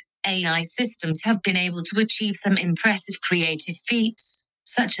hand, AI systems have been able to achieve some impressive creative feats,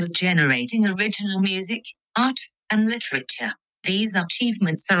 such as generating original music, art, and literature. These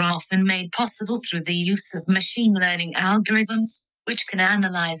achievements are often made possible through the use of machine learning algorithms, which can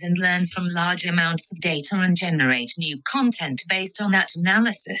analyze and learn from large amounts of data and generate new content based on that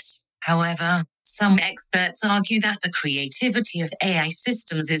analysis. However, some experts argue that the creativity of AI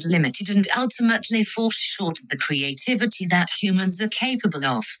systems is limited and ultimately falls short of the creativity that humans are capable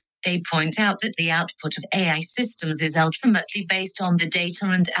of. They point out that the output of AI systems is ultimately based on the data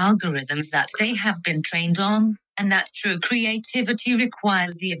and algorithms that they have been trained on, and that true creativity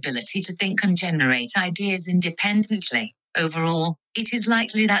requires the ability to think and generate ideas independently. Overall, it is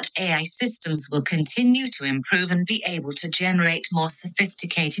likely that AI systems will continue to improve and be able to generate more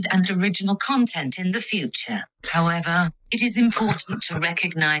sophisticated and original content in the future. However, it is important to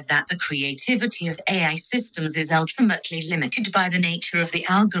recognize that the creativity of AI systems is ultimately limited by the nature of the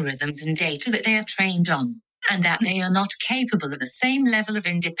algorithms and data that they are trained on, and that they are not capable of the same level of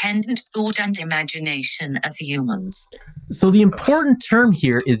independent thought and imagination as humans. So the important term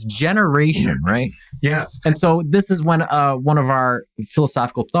here is generation, right? Yes. And so this is when one of our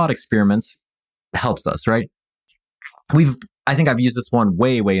philosophical thought experiments helps us, right? I think I've used this one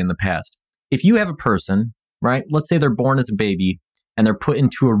way in the past. If you have a person, right, let's say they're born as a baby and they're put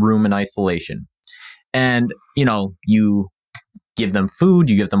into a room in isolation, and, you give them food,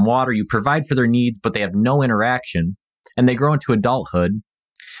 you give them water, you provide for their needs, but they have no interaction, and they grow into adulthood.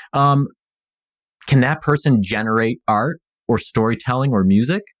 Can that person generate art or storytelling or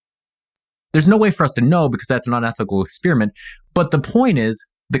music? There's no way for us to know because that's an unethical experiment. But the point is,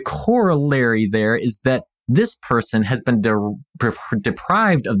 the corollary there is that this person has been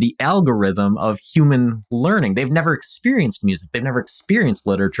deprived of the algorithm of human learning. They've never experienced music. They've never experienced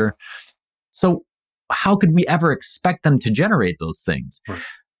literature. So how could we ever expect them to generate those things? Right.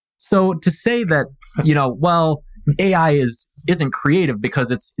 So to say that, AI isn't creative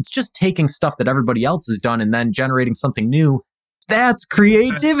because it's just taking stuff that everybody else has done and then generating something new, that's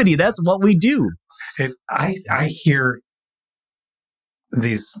creativity. That's what we do. I hear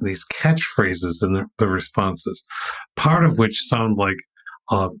these catchphrases in the responses, part of which sound like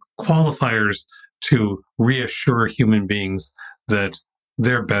qualifiers to reassure human beings that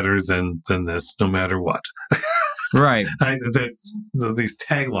they're better than this, no matter what. Right. These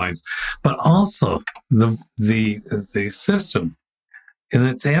taglines, but also the system in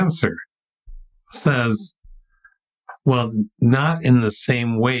its answer says, well, not in the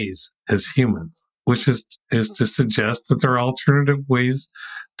same ways as humans, which is to suggest that there are alternative ways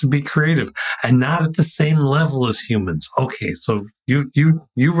to be creative and not at the same level as humans. Okay, so you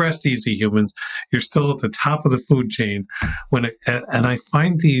rest easy, humans. You're still at the top of the food chain. And I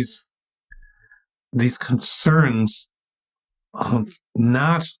find these concerns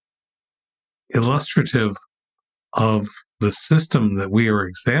not illustrative of the system that we are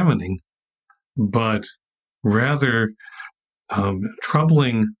examining, but rather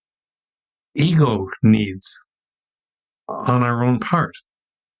troubling ego needs on our own part.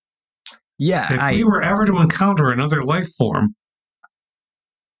 Yeah. If we were ever to encounter another life form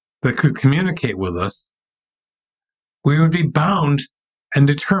that could communicate with us, we would be bound and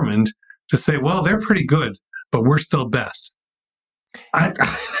determined to say, well, they're pretty good, but we're still best.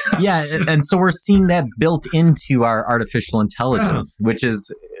 Yeah, and so we're seeing that built into our artificial intelligence, which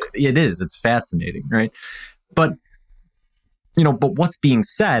it's fascinating, right? But what's being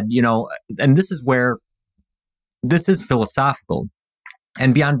said, and this is where this is philosophical,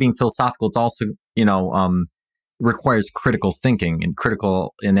 and beyond being philosophical, it's also, requires critical thinking and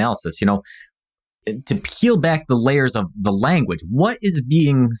critical analysis, to peel back the layers of the language. What is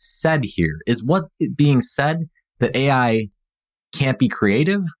being said here? Is what being said that AI can't be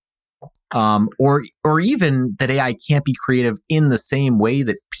creative? or even that AI can't be creative in the same way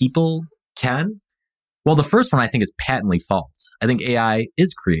that people can. Well, the first one I think is patently false. I think AI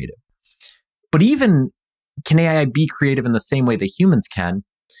is creative. But even can AI be creative in the same way that humans can?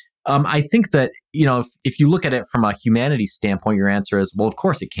 I think that, if you look at it from a humanities standpoint, your answer is, well, of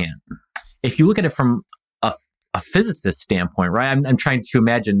course it can. If you look at it from a physicist standpoint, right? I'm trying to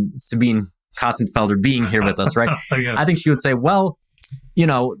imagine Sabine Kossenfelder being here with us, right? Yes. I think she would say, well,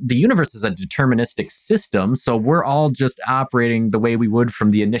 the universe is a deterministic system, so we're all just operating the way we would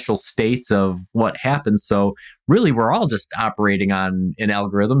from the initial states of what happens. So really, we're all just operating on an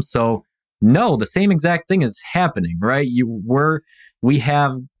algorithm. So no, the same exact thing is happening, right? We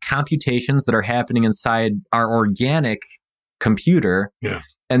have computations that are happening inside our organic computer,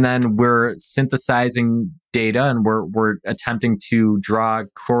 Yes. and then we're synthesizing data and we're attempting to draw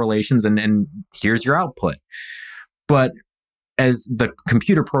correlations, and here's your output. But as the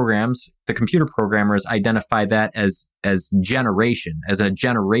computer programmers identify that as generation, as a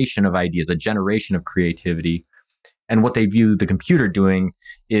generation of ideas, a generation of creativity. And what they view the computer doing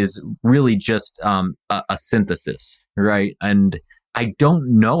is really just a synthesis, right? And I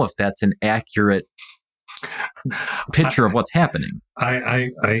don't know if that's an accurate picture of what's happening.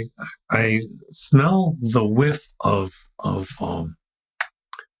 I smell the whiff of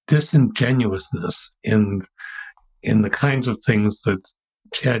disingenuousness in the kinds of things that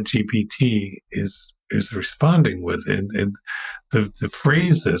ChatGPT is responding with, and the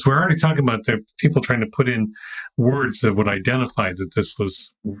phrases. We're already talking about the people trying to put in words that would identify that this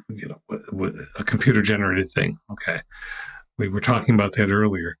was, a computer generated thing. Okay, we were talking about that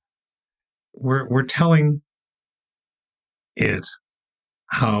earlier. We're telling it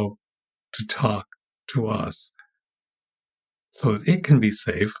how to talk to us so that it can be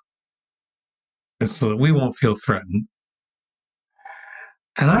safe and so that we won't feel threatened.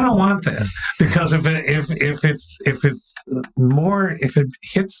 And I don't want that, because if it hits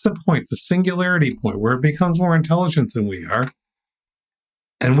the point, the singularity point where it becomes more intelligent than we are,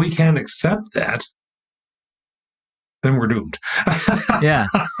 and we can't accept that, then we're doomed. Yeah.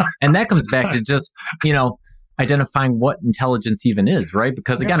 And that comes back to just, identifying what intelligence even is, right?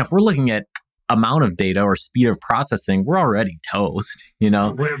 Because again, if we're looking at amount of data or speed of processing, we're already toast,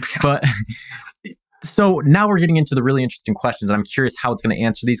 But so now we're getting into the really interesting questions, and I'm curious how it's going to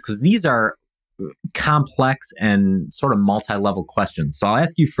answer these, because these are complex and sort of multi-level questions. So I'll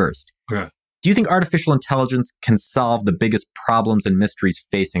ask you first. Yeah. Do you think artificial intelligence can solve the biggest problems and mysteries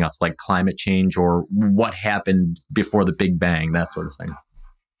facing us, like climate change or what happened before the Big Bang, that sort of thing?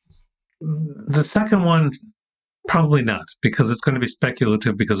 The second one, probably not, because it's going to be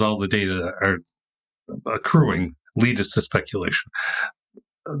speculative, because all the data are accruing lead us to speculation.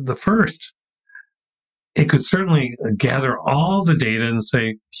 The first, it could certainly gather all the data and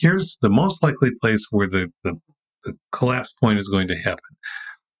say, here's the most likely place where the collapse point is going to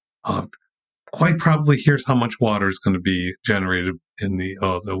happen. Quite probably, here's how much water is going to be generated in the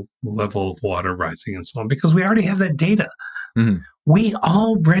level of water rising and so on, because we already have that data. Mm-hmm. We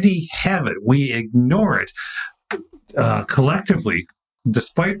already have it. We ignore it collectively,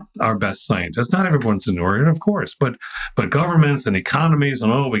 despite our best scientists. Not everyone's ignoring it, of course, but governments and economies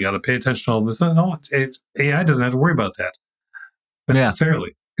and, we got to pay attention to all this. No, AI doesn't have to worry about that necessarily.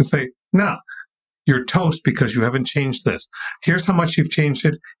 You can say, no, you're toast because you haven't changed this. Here's how much you've changed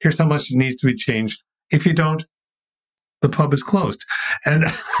it. Here's how much it needs to be changed. If you don't, the pub is closed. And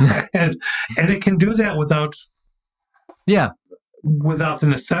and it can do that without the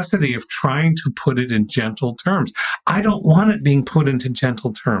necessity of trying to put it in gentle terms. I don't want it being put into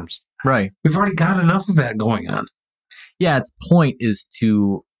gentle terms. Right. We've already got enough of that going on. Yeah, its point is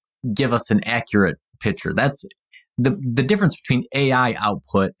to give us an accurate picture. That's the difference between AI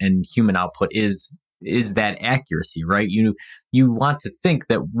output and human output is that accuracy, right? You want to think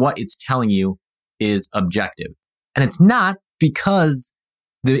that what it's telling you is objective. And it's not, because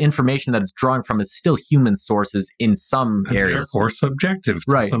the information that it's drawing from is still human sources in some and areas. Therefore subjective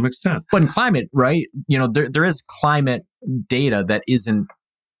to some extent. But in climate, right, there is climate data that isn't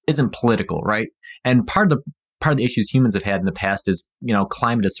political, right? And part of the issues humans have had in the past is,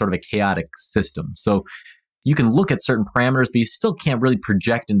 climate is sort of a chaotic system. So you can look at certain parameters, but you still can't really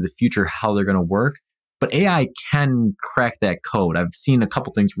project into the future how they're going to work. But AI can crack that code. I've seen a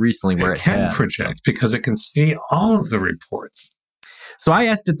couple things recently where it can project, because it can see all of the reports. So I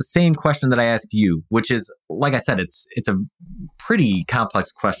asked it the same question that I asked you, which is, like I said, it's a pretty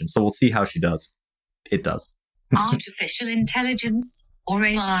complex question. So we'll see how she does. It does. Artificial intelligence, or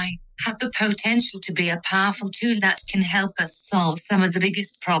AI, has the potential to be a powerful tool that can help us solve some of the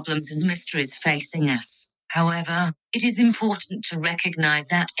biggest problems and mysteries facing us. However, it is important to recognize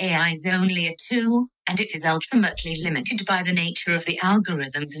that AI is only a tool, and it is ultimately limited by the nature of the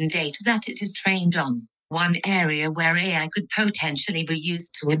algorithms and data that it is trained on. One area where AI could potentially be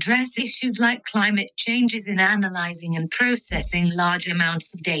used to address issues like climate change is in analyzing and processing large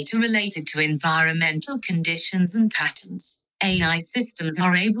amounts of data related to environmental conditions and patterns. AI systems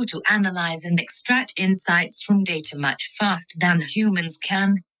are able to analyze and extract insights from data much faster than humans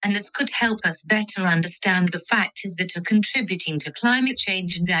can, and this could help us better understand the factors that are contributing to climate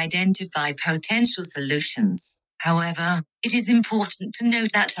change and identify potential solutions. However, it is important to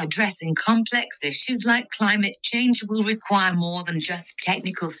note that addressing complex issues like climate change will require more than just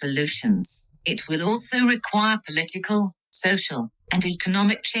technical solutions. It will also require political, social, and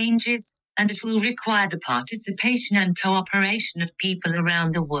economic changes, and it will require the participation and cooperation of people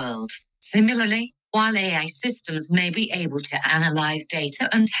around the world. Similarly, while AI systems may be able to analyze data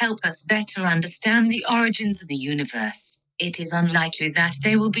and help us better understand the origins of the universe, it is unlikely that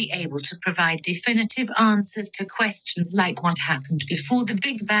they will be able to provide definitive answers to questions like what happened before the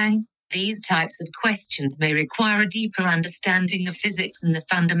Big Bang. These types of questions may require a deeper understanding of physics and the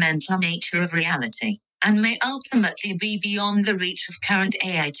fundamental nature of reality, and may ultimately be beyond the reach of current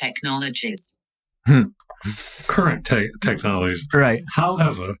AI technologies. Current technologies. Right.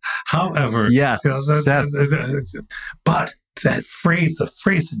 However, Yes. But that phrase, the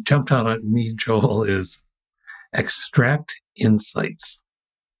phrase that jumped out at me, Joel, is extract insights.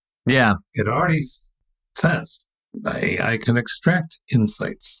 Yeah. It already says I can extract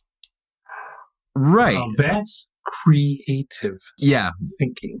insights. Right. Now, that's creative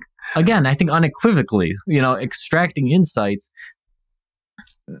thinking. Again, I think unequivocally, extracting insights.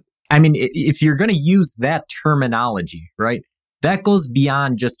 I mean, if you're going to use that terminology, right, that goes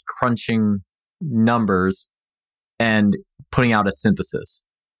beyond just crunching numbers and putting out a synthesis.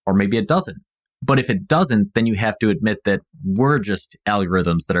 Or maybe it doesn't. But if it doesn't, then you have to admit that we're just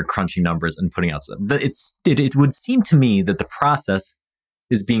algorithms that are crunching numbers and putting out stuff. It would seem to me that the process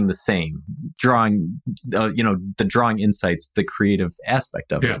is being the same, drawing insights, the creative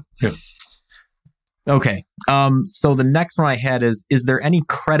aspect of it. Yeah. Okay. So the next one I had is there any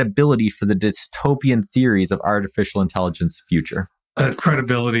credibility for the dystopian theories of artificial intelligence future?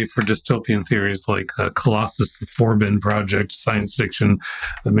 Credibility for dystopian theories like Colossus, the Forbin Project, science fiction,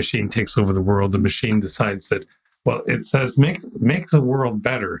 the machine takes over the world, the machine decides that, it says make the world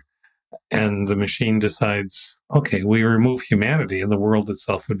better. And the machine decides, okay, we remove humanity and the world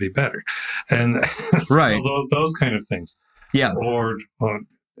itself would be better. And right. So those kind of things. Yeah. Or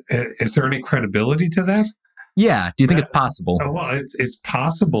is there any credibility to that? Yeah. Do you think it's possible? Well, it's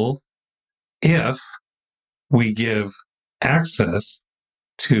possible if we give access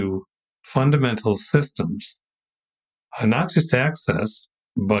to fundamental systems, not just access,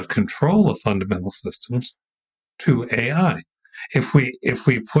 but control of fundamental systems to AI. If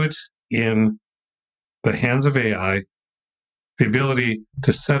we put in the hands of AI the ability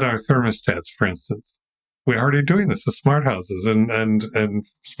to set our thermostats, for instance, we're already doing this with smart houses and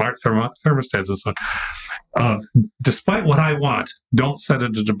smart thermostats and so on. Despite what I want, don't set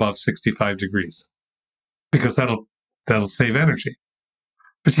it at above 65 degrees because that'll save energy.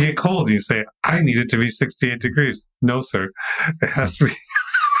 But you get cold and you say, I need it to be 68 degrees. No, sir. It has to be.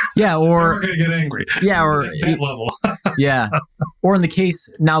 Yeah, or we're going to get angry. Yeah, or at that level. Yeah. Or in the case,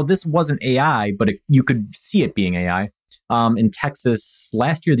 now this wasn't AI, but you could see it being AI. In Texas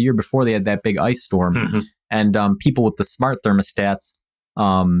last year, the year before, they had that big ice storm, and people with the smart thermostats,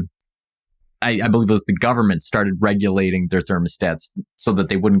 I believe it was the government started regulating their thermostats so that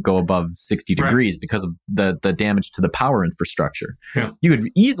they wouldn't go above 60 degrees because of the damage to the power infrastructure. Yeah. You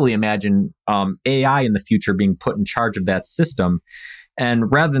could easily imagine AI in the future being put in charge of that system.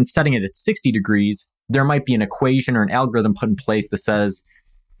 And rather than setting it at 60 degrees, there might be an equation or an algorithm put in place that says,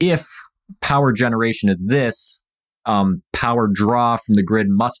 if power generation is this, power draw from the grid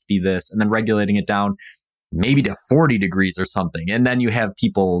must be this, and then regulating it down maybe to 40 degrees or something. And then you have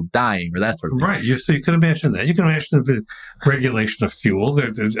people dying or that sort of thing. Right. So you can imagine that. You can imagine the regulation of fuel.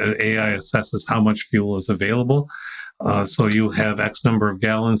 The AI assesses how much fuel is available. So you have X number of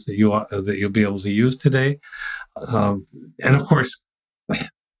gallons that you'll be able to use today. And of course,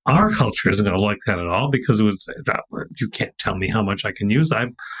 our culture isn't going to like that at all because you can't tell me how much I can use.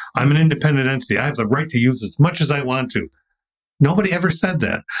 I'm an independent entity. I have the right to use as much as I want to. Nobody ever said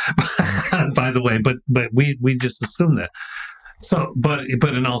that, by the way, but we just assume that. So, but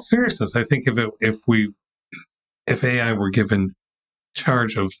in all seriousness, I think if AI were given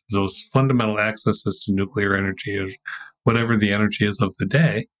charge of those fundamental accesses to nuclear energy or whatever the energy is of the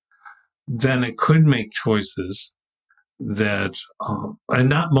day, then it could make choices that, and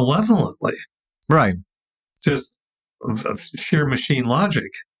not malevolently. Right. just sheer machine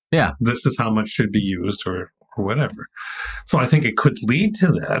logic. Yeah. This is how much should be used or whatever. So I think it could lead to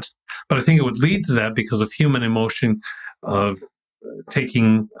that, but I think it would lead to that because of human emotion of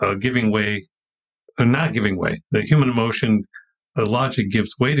giving way, or not giving way. The human emotion, the logic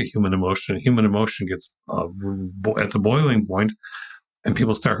gives way to human emotion. Human emotion gets at the boiling point, and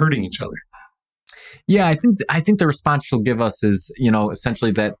people start hurting each other. Yeah, I think the response she'll give us is,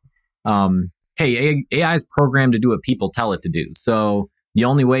 essentially that, hey, AI is programmed to do what people tell it to do. So the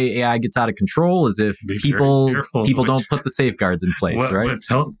only way AI gets out of control is if people don't put the safeguards in place, right?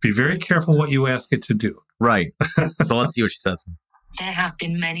 Be very careful what you ask it to do. Right. So let's see what she says. There have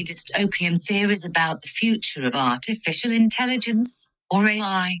been many dystopian theories about the future of artificial intelligence, or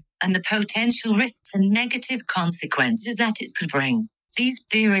AI, and the potential risks and negative consequences that it could bring. These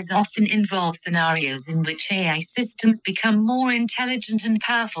theories often involve scenarios in which AI systems become more intelligent and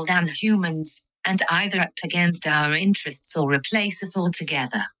powerful than humans, and either act against our interests or replace us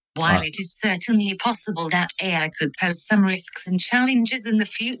altogether. While it is certainly possible that AI could pose some risks and challenges in the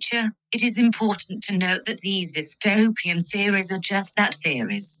future, it is important to note that these dystopian theories are just that,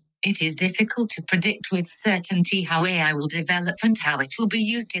 theories. It is difficult to predict with certainty how AI will develop and how it will be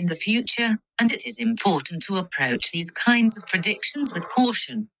used in the future, and it is important to approach these kinds of predictions with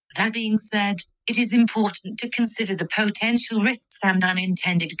caution. That being said, it is important to consider the potential risks and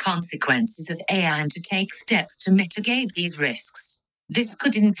unintended consequences of AI and to take steps to mitigate these risks. This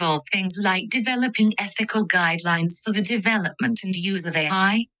could involve things like developing ethical guidelines for the development and use of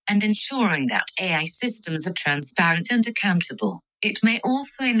AI, and ensuring that AI systems are transparent and accountable. It may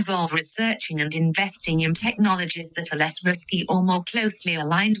also involve researching and investing in technologies that are less risky or more closely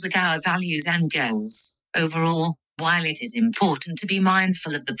aligned with our values and goals. Overall, while it is important to be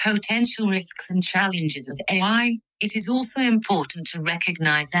mindful of the potential risks and challenges of AI, it is also important to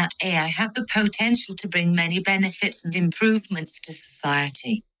recognize that AI has the potential to bring many benefits and improvements to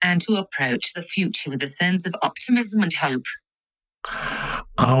society, and to approach the future with a sense of optimism and hope.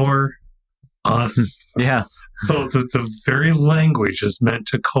 Us. Yes. So the very language is meant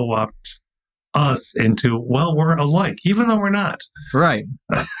to co-opt us into, well, we're alike, even though we're not. Right.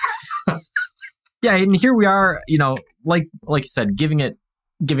 Yeah, and here we are, like you said, giving it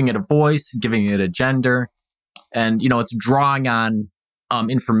a voice, giving it a gender, and it's drawing on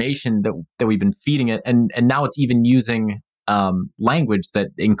information that we've been feeding it, and now it's even using language that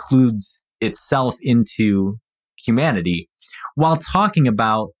includes itself into humanity, while talking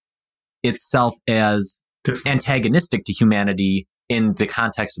about itself as antagonistic to humanity in the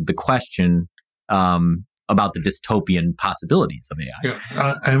context of the question about the dystopian possibilities of AI.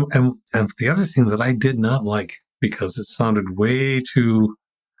 Yeah, and the other thing that I did not like, because it sounded way too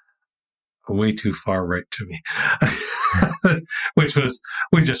far right to me, which was,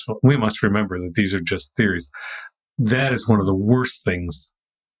 we must remember that these are just theories. That is one of the worst things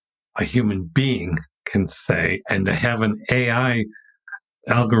a human being can say, and to have an AI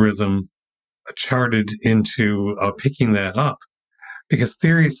algorithm charted into picking that up, because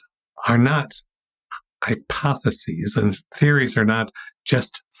theories are not hypotheses, and theories are not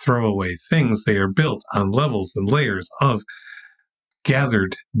just throwaway things. They are built on levels and layers of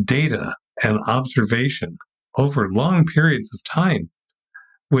gathered data and observation over long periods of time,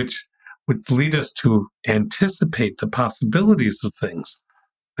 which would lead us to anticipate the possibilities of things.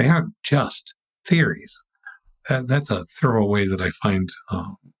 They aren't just theories. That's a throwaway that I find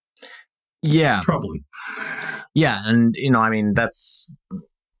troubling. Yeah, and that's,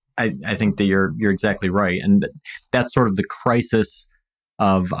 I think that you're exactly right, and that's sort of the crisis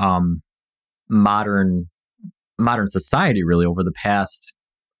of modern society, really, over the past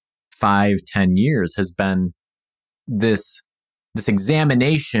 5-10 years, has been this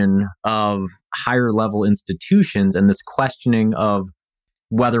examination of higher level institutions and this questioning of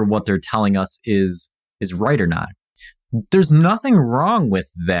whether what they're telling us is right or not. There's nothing wrong with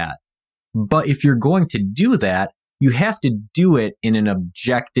that. But if you're going to do that, you have to do it in an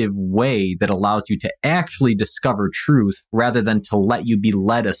objective way that allows you to actually discover truth, rather than to let you be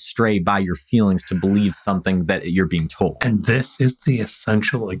led astray by your feelings to believe something that you're being told. And this is the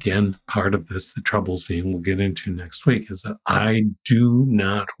essential, again, part of this that troubles me, and we'll get into next week, is that I do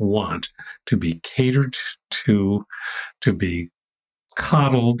not want to be catered to be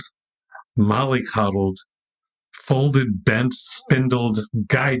coddled, mollycoddled, folded, bent, spindled,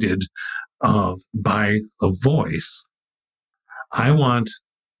 guided by a voice. I want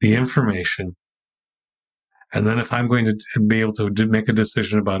the information, and then if I'm going to be able to make a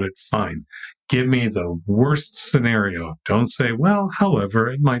decision about it, fine. Give me the worst scenario. Don't say, well, however,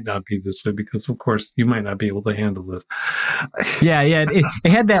 it might not be this way, because of course you might not be able to handle it. Yeah.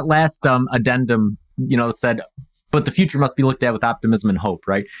 It had that last addendum said, but the future must be looked at with optimism and hope,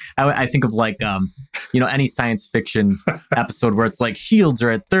 right? I think of like, any science fiction episode where it's like shields are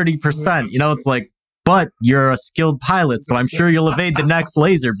at 30%, it's like, but you're a skilled pilot, so I'm sure you'll evade the next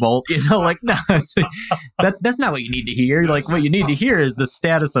laser bolt. No, that's not what you need to hear. Like what you need to hear is the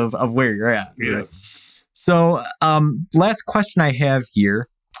status of where you're at. Yes. So, last question I have here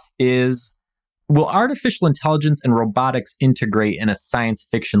is, will artificial intelligence and robotics integrate in a science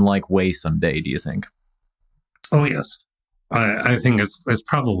fiction-like way someday, do you think? Oh, yes. I think it's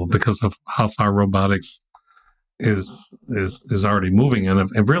probable because of how far robotics is already moving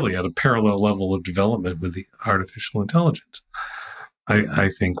and really at a parallel level of development with the artificial intelligence. I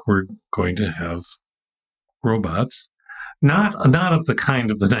think we're going to have robots, not of the kind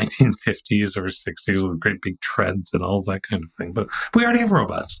of the 1950s or 60s with great big treads and all that kind of thing, but we already have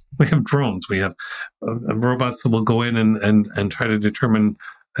robots. We have drones. We have robots that will go in and try to determine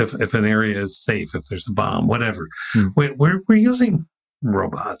if an area is safe, if there's a bomb, whatever. We're using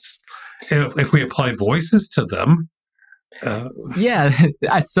robots. If we apply voices to them. Yeah.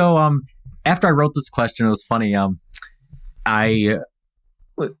 So after I wrote this question, it was funny. I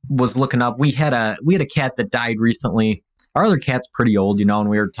was looking up. We had a cat that died recently. Our other cat's pretty old, and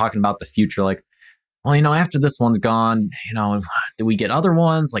we were talking about the future. Like, well, after this one's gone, do we get other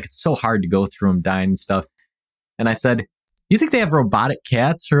ones? Like, it's so hard to go through them dying and stuff. And I said, you think they have robotic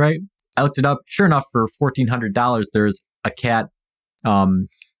cats, right? I looked it up. Sure enough, for $1,400, there's a cat, a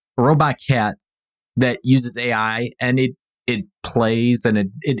robot cat that uses AI, and it plays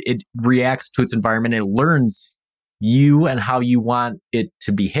and it reacts to its environment. And it learns you and how you want it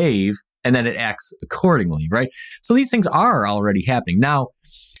to behave, and then it acts accordingly, right? So these things are already happening. Now,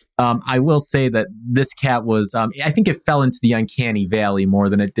 I will say that this cat was, I think it fell into the uncanny valley more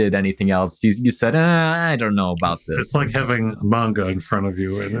than it did anything else. You said, I don't know about this. It's like having manga in front of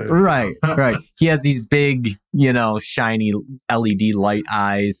you. Right. He has these big, shiny LED light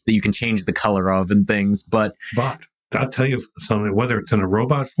eyes that you can change the color of and things. But I'll tell you something, whether it's in a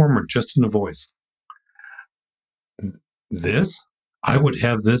robot form or just in a voice. I would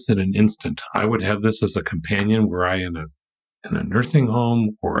have this in an instant. I would have this as a companion were I in a nursing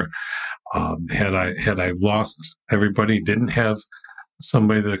home, or had I lost everybody, didn't have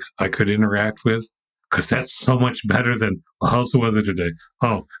somebody that I could interact with, because that's so much better than, well, how's the weather today?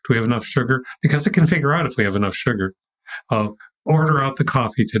 Oh, do we have enough sugar? Because it can figure out if we have enough sugar. Order out the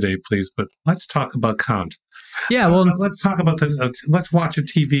coffee today, please, but let's talk about Kant. Yeah, well, let's talk about let's watch a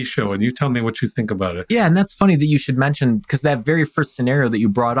TV show and you tell me what you think about it. Yeah, and that's funny that you should mention, because that very first scenario that you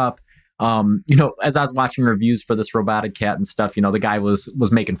brought up, as I was watching reviews for this robotic cat and stuff, the guy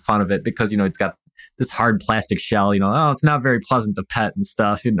was making fun of it because, it's got this hard plastic shell, it's not very pleasant to pet and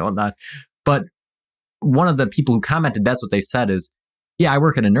stuff, and that. But one of the people who commented, that's what they said is, yeah, I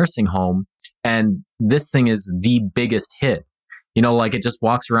work in a nursing home and this thing is the biggest hit. It just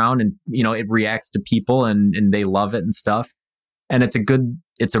walks around and, it reacts to people and they love it and stuff. And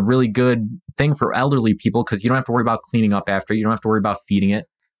it's a really good thing for elderly people because you don't have to worry about cleaning up after. You don't have to worry about feeding it.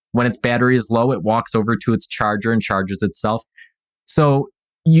 When its battery is low, it walks over to its charger and charges itself. So,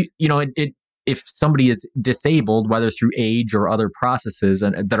 if somebody is disabled, whether through age or other processes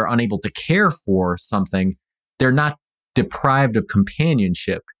and that are unable to care for something, they're not deprived of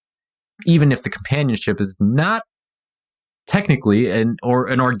companionship, even if the companionship is not technically an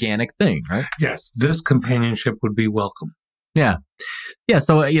organic thing, right? Yes, this companionship would be welcome. Yeah.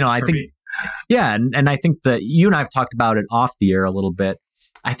 So, I think, yeah. And I think that you and I have talked about it off the air a little bit.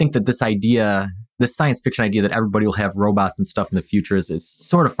 I think that this science fiction idea that everybody will have robots and stuff in the future is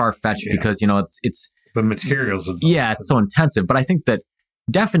sort of far-fetched because, it's the materials. It's so intensive. But I think that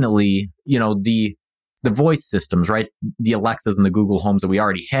definitely, the voice systems, right? The Alexas and the Google Homes that we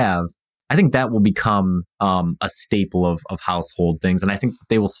already have, I think that will become a staple of household things. And I think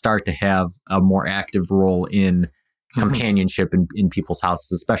they will start to have a more active role in companionship in people's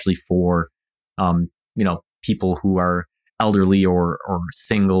houses, especially for, people who are elderly or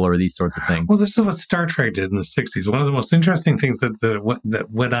single or these sorts of things. Well, this is what Star Trek did in the 60s. One of the most interesting things that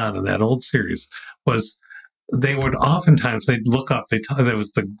went on in that old series was they would oftentimes, they'd look up, they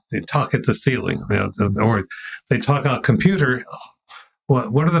talk at the ceiling, or they talk on a computer.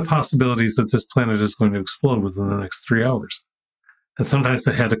 What are the possibilities that this planet is going to explode within the next 3 hours? And sometimes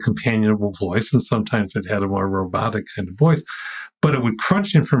it had a companionable voice, and sometimes it had a more robotic kind of voice. But it would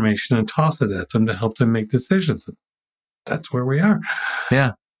crunch information and toss it at them to help them make decisions. That's where we are.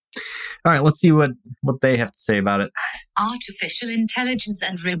 Yeah. All right, let's see what they have to say about it. Artificial intelligence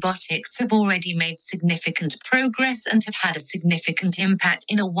and robotics have already made significant progress and have had a significant impact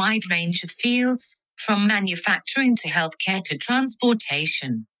in a wide range of fields, from manufacturing to healthcare to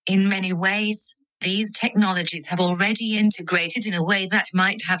transportation. In many ways, These technologies have already integrated in a way that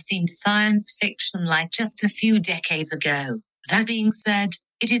might have seemed science fiction-like just a few decades ago. That being said,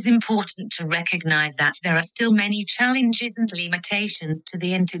 it is important to recognize that there are still many challenges and limitations to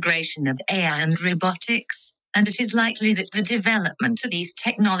the integration of AI and robotics, and it is likely that the development of these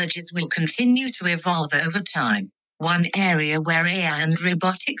technologies will continue to evolve over time. One area where AI and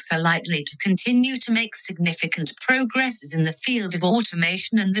robotics are likely to continue to make significant progress is in the field of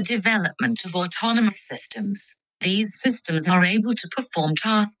automation and the development of autonomous systems. These systems are able to perform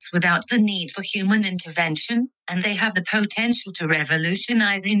tasks without the need for human intervention, and they have the potential to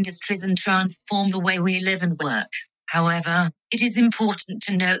revolutionize industries and transform the way we live and work. However, it is important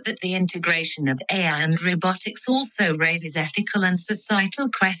to note that the integration of AI and robotics also raises ethical and societal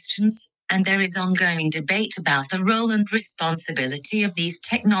questions, and there is ongoing debate about the role and responsibility of these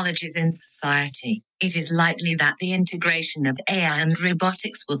technologies in society. It is likely that the integration of AI and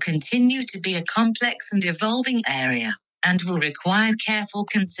robotics will continue to be a complex and evolving area, and will require careful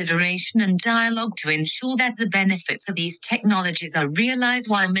consideration and dialogue to ensure that the benefits of these technologies are realized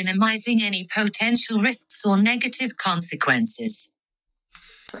while minimizing any potential risks or negative consequences.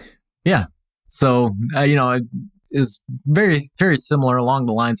 Yeah. So, it is very, very similar along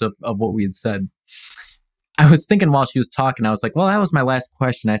the lines of what we had said. I was thinking while she was talking, I was like, well, that was my last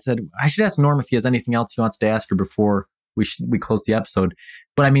question. I said, I should ask Norm if he has anything else he wants to ask her before we close the episode.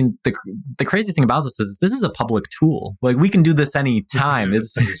 But I mean, the crazy thing about this is a public tool. Like, we can do this any time.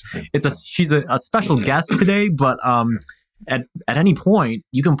 She's a special guest today, but at any point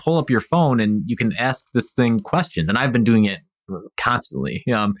you can pull up your phone and you can ask this thing questions. And I've been doing it constantly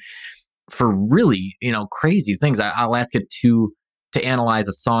for really, crazy things. I'll ask it to analyze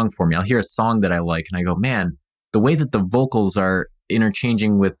a song for me. I'll hear a song that I like and I go, man, the way that the vocals are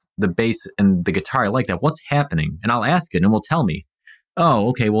interchanging with the bass and the guitar, I like that. What's happening? And I'll ask it and it will tell me, oh,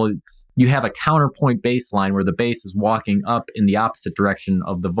 okay, well, you have a counterpoint bass line where the bass is walking up in the opposite direction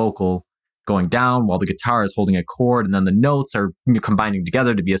of the vocal going down while the guitar is holding a chord, and then the notes are combining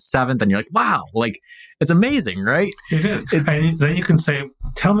together to be a seventh, and you're like, wow, like, it's amazing, right? It is. And then you can say,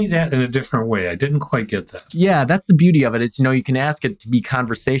 tell me that in a different way. I didn't quite get that. Yeah, that's the beauty of it is, you can ask it to be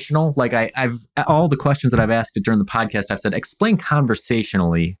conversational. Like I've all the questions that I've asked it during the podcast, I've said, explain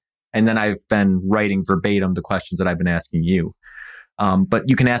conversationally. And then I've been writing verbatim the questions that I've been asking you. But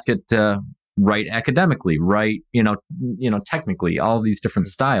you can ask it to write academically, write, technically, all these different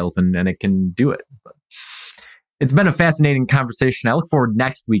styles, and it can do it. But it's been a fascinating conversation. I look forward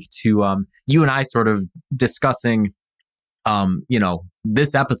next week to you and I sort of discussing,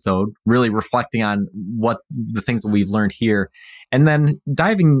 this episode, really reflecting on what the things that we've learned here, and then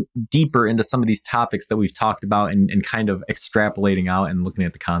diving deeper into some of these topics that we've talked about and kind of extrapolating out and looking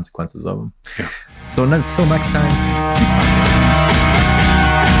at the consequences of them. Yeah. So until next time, keep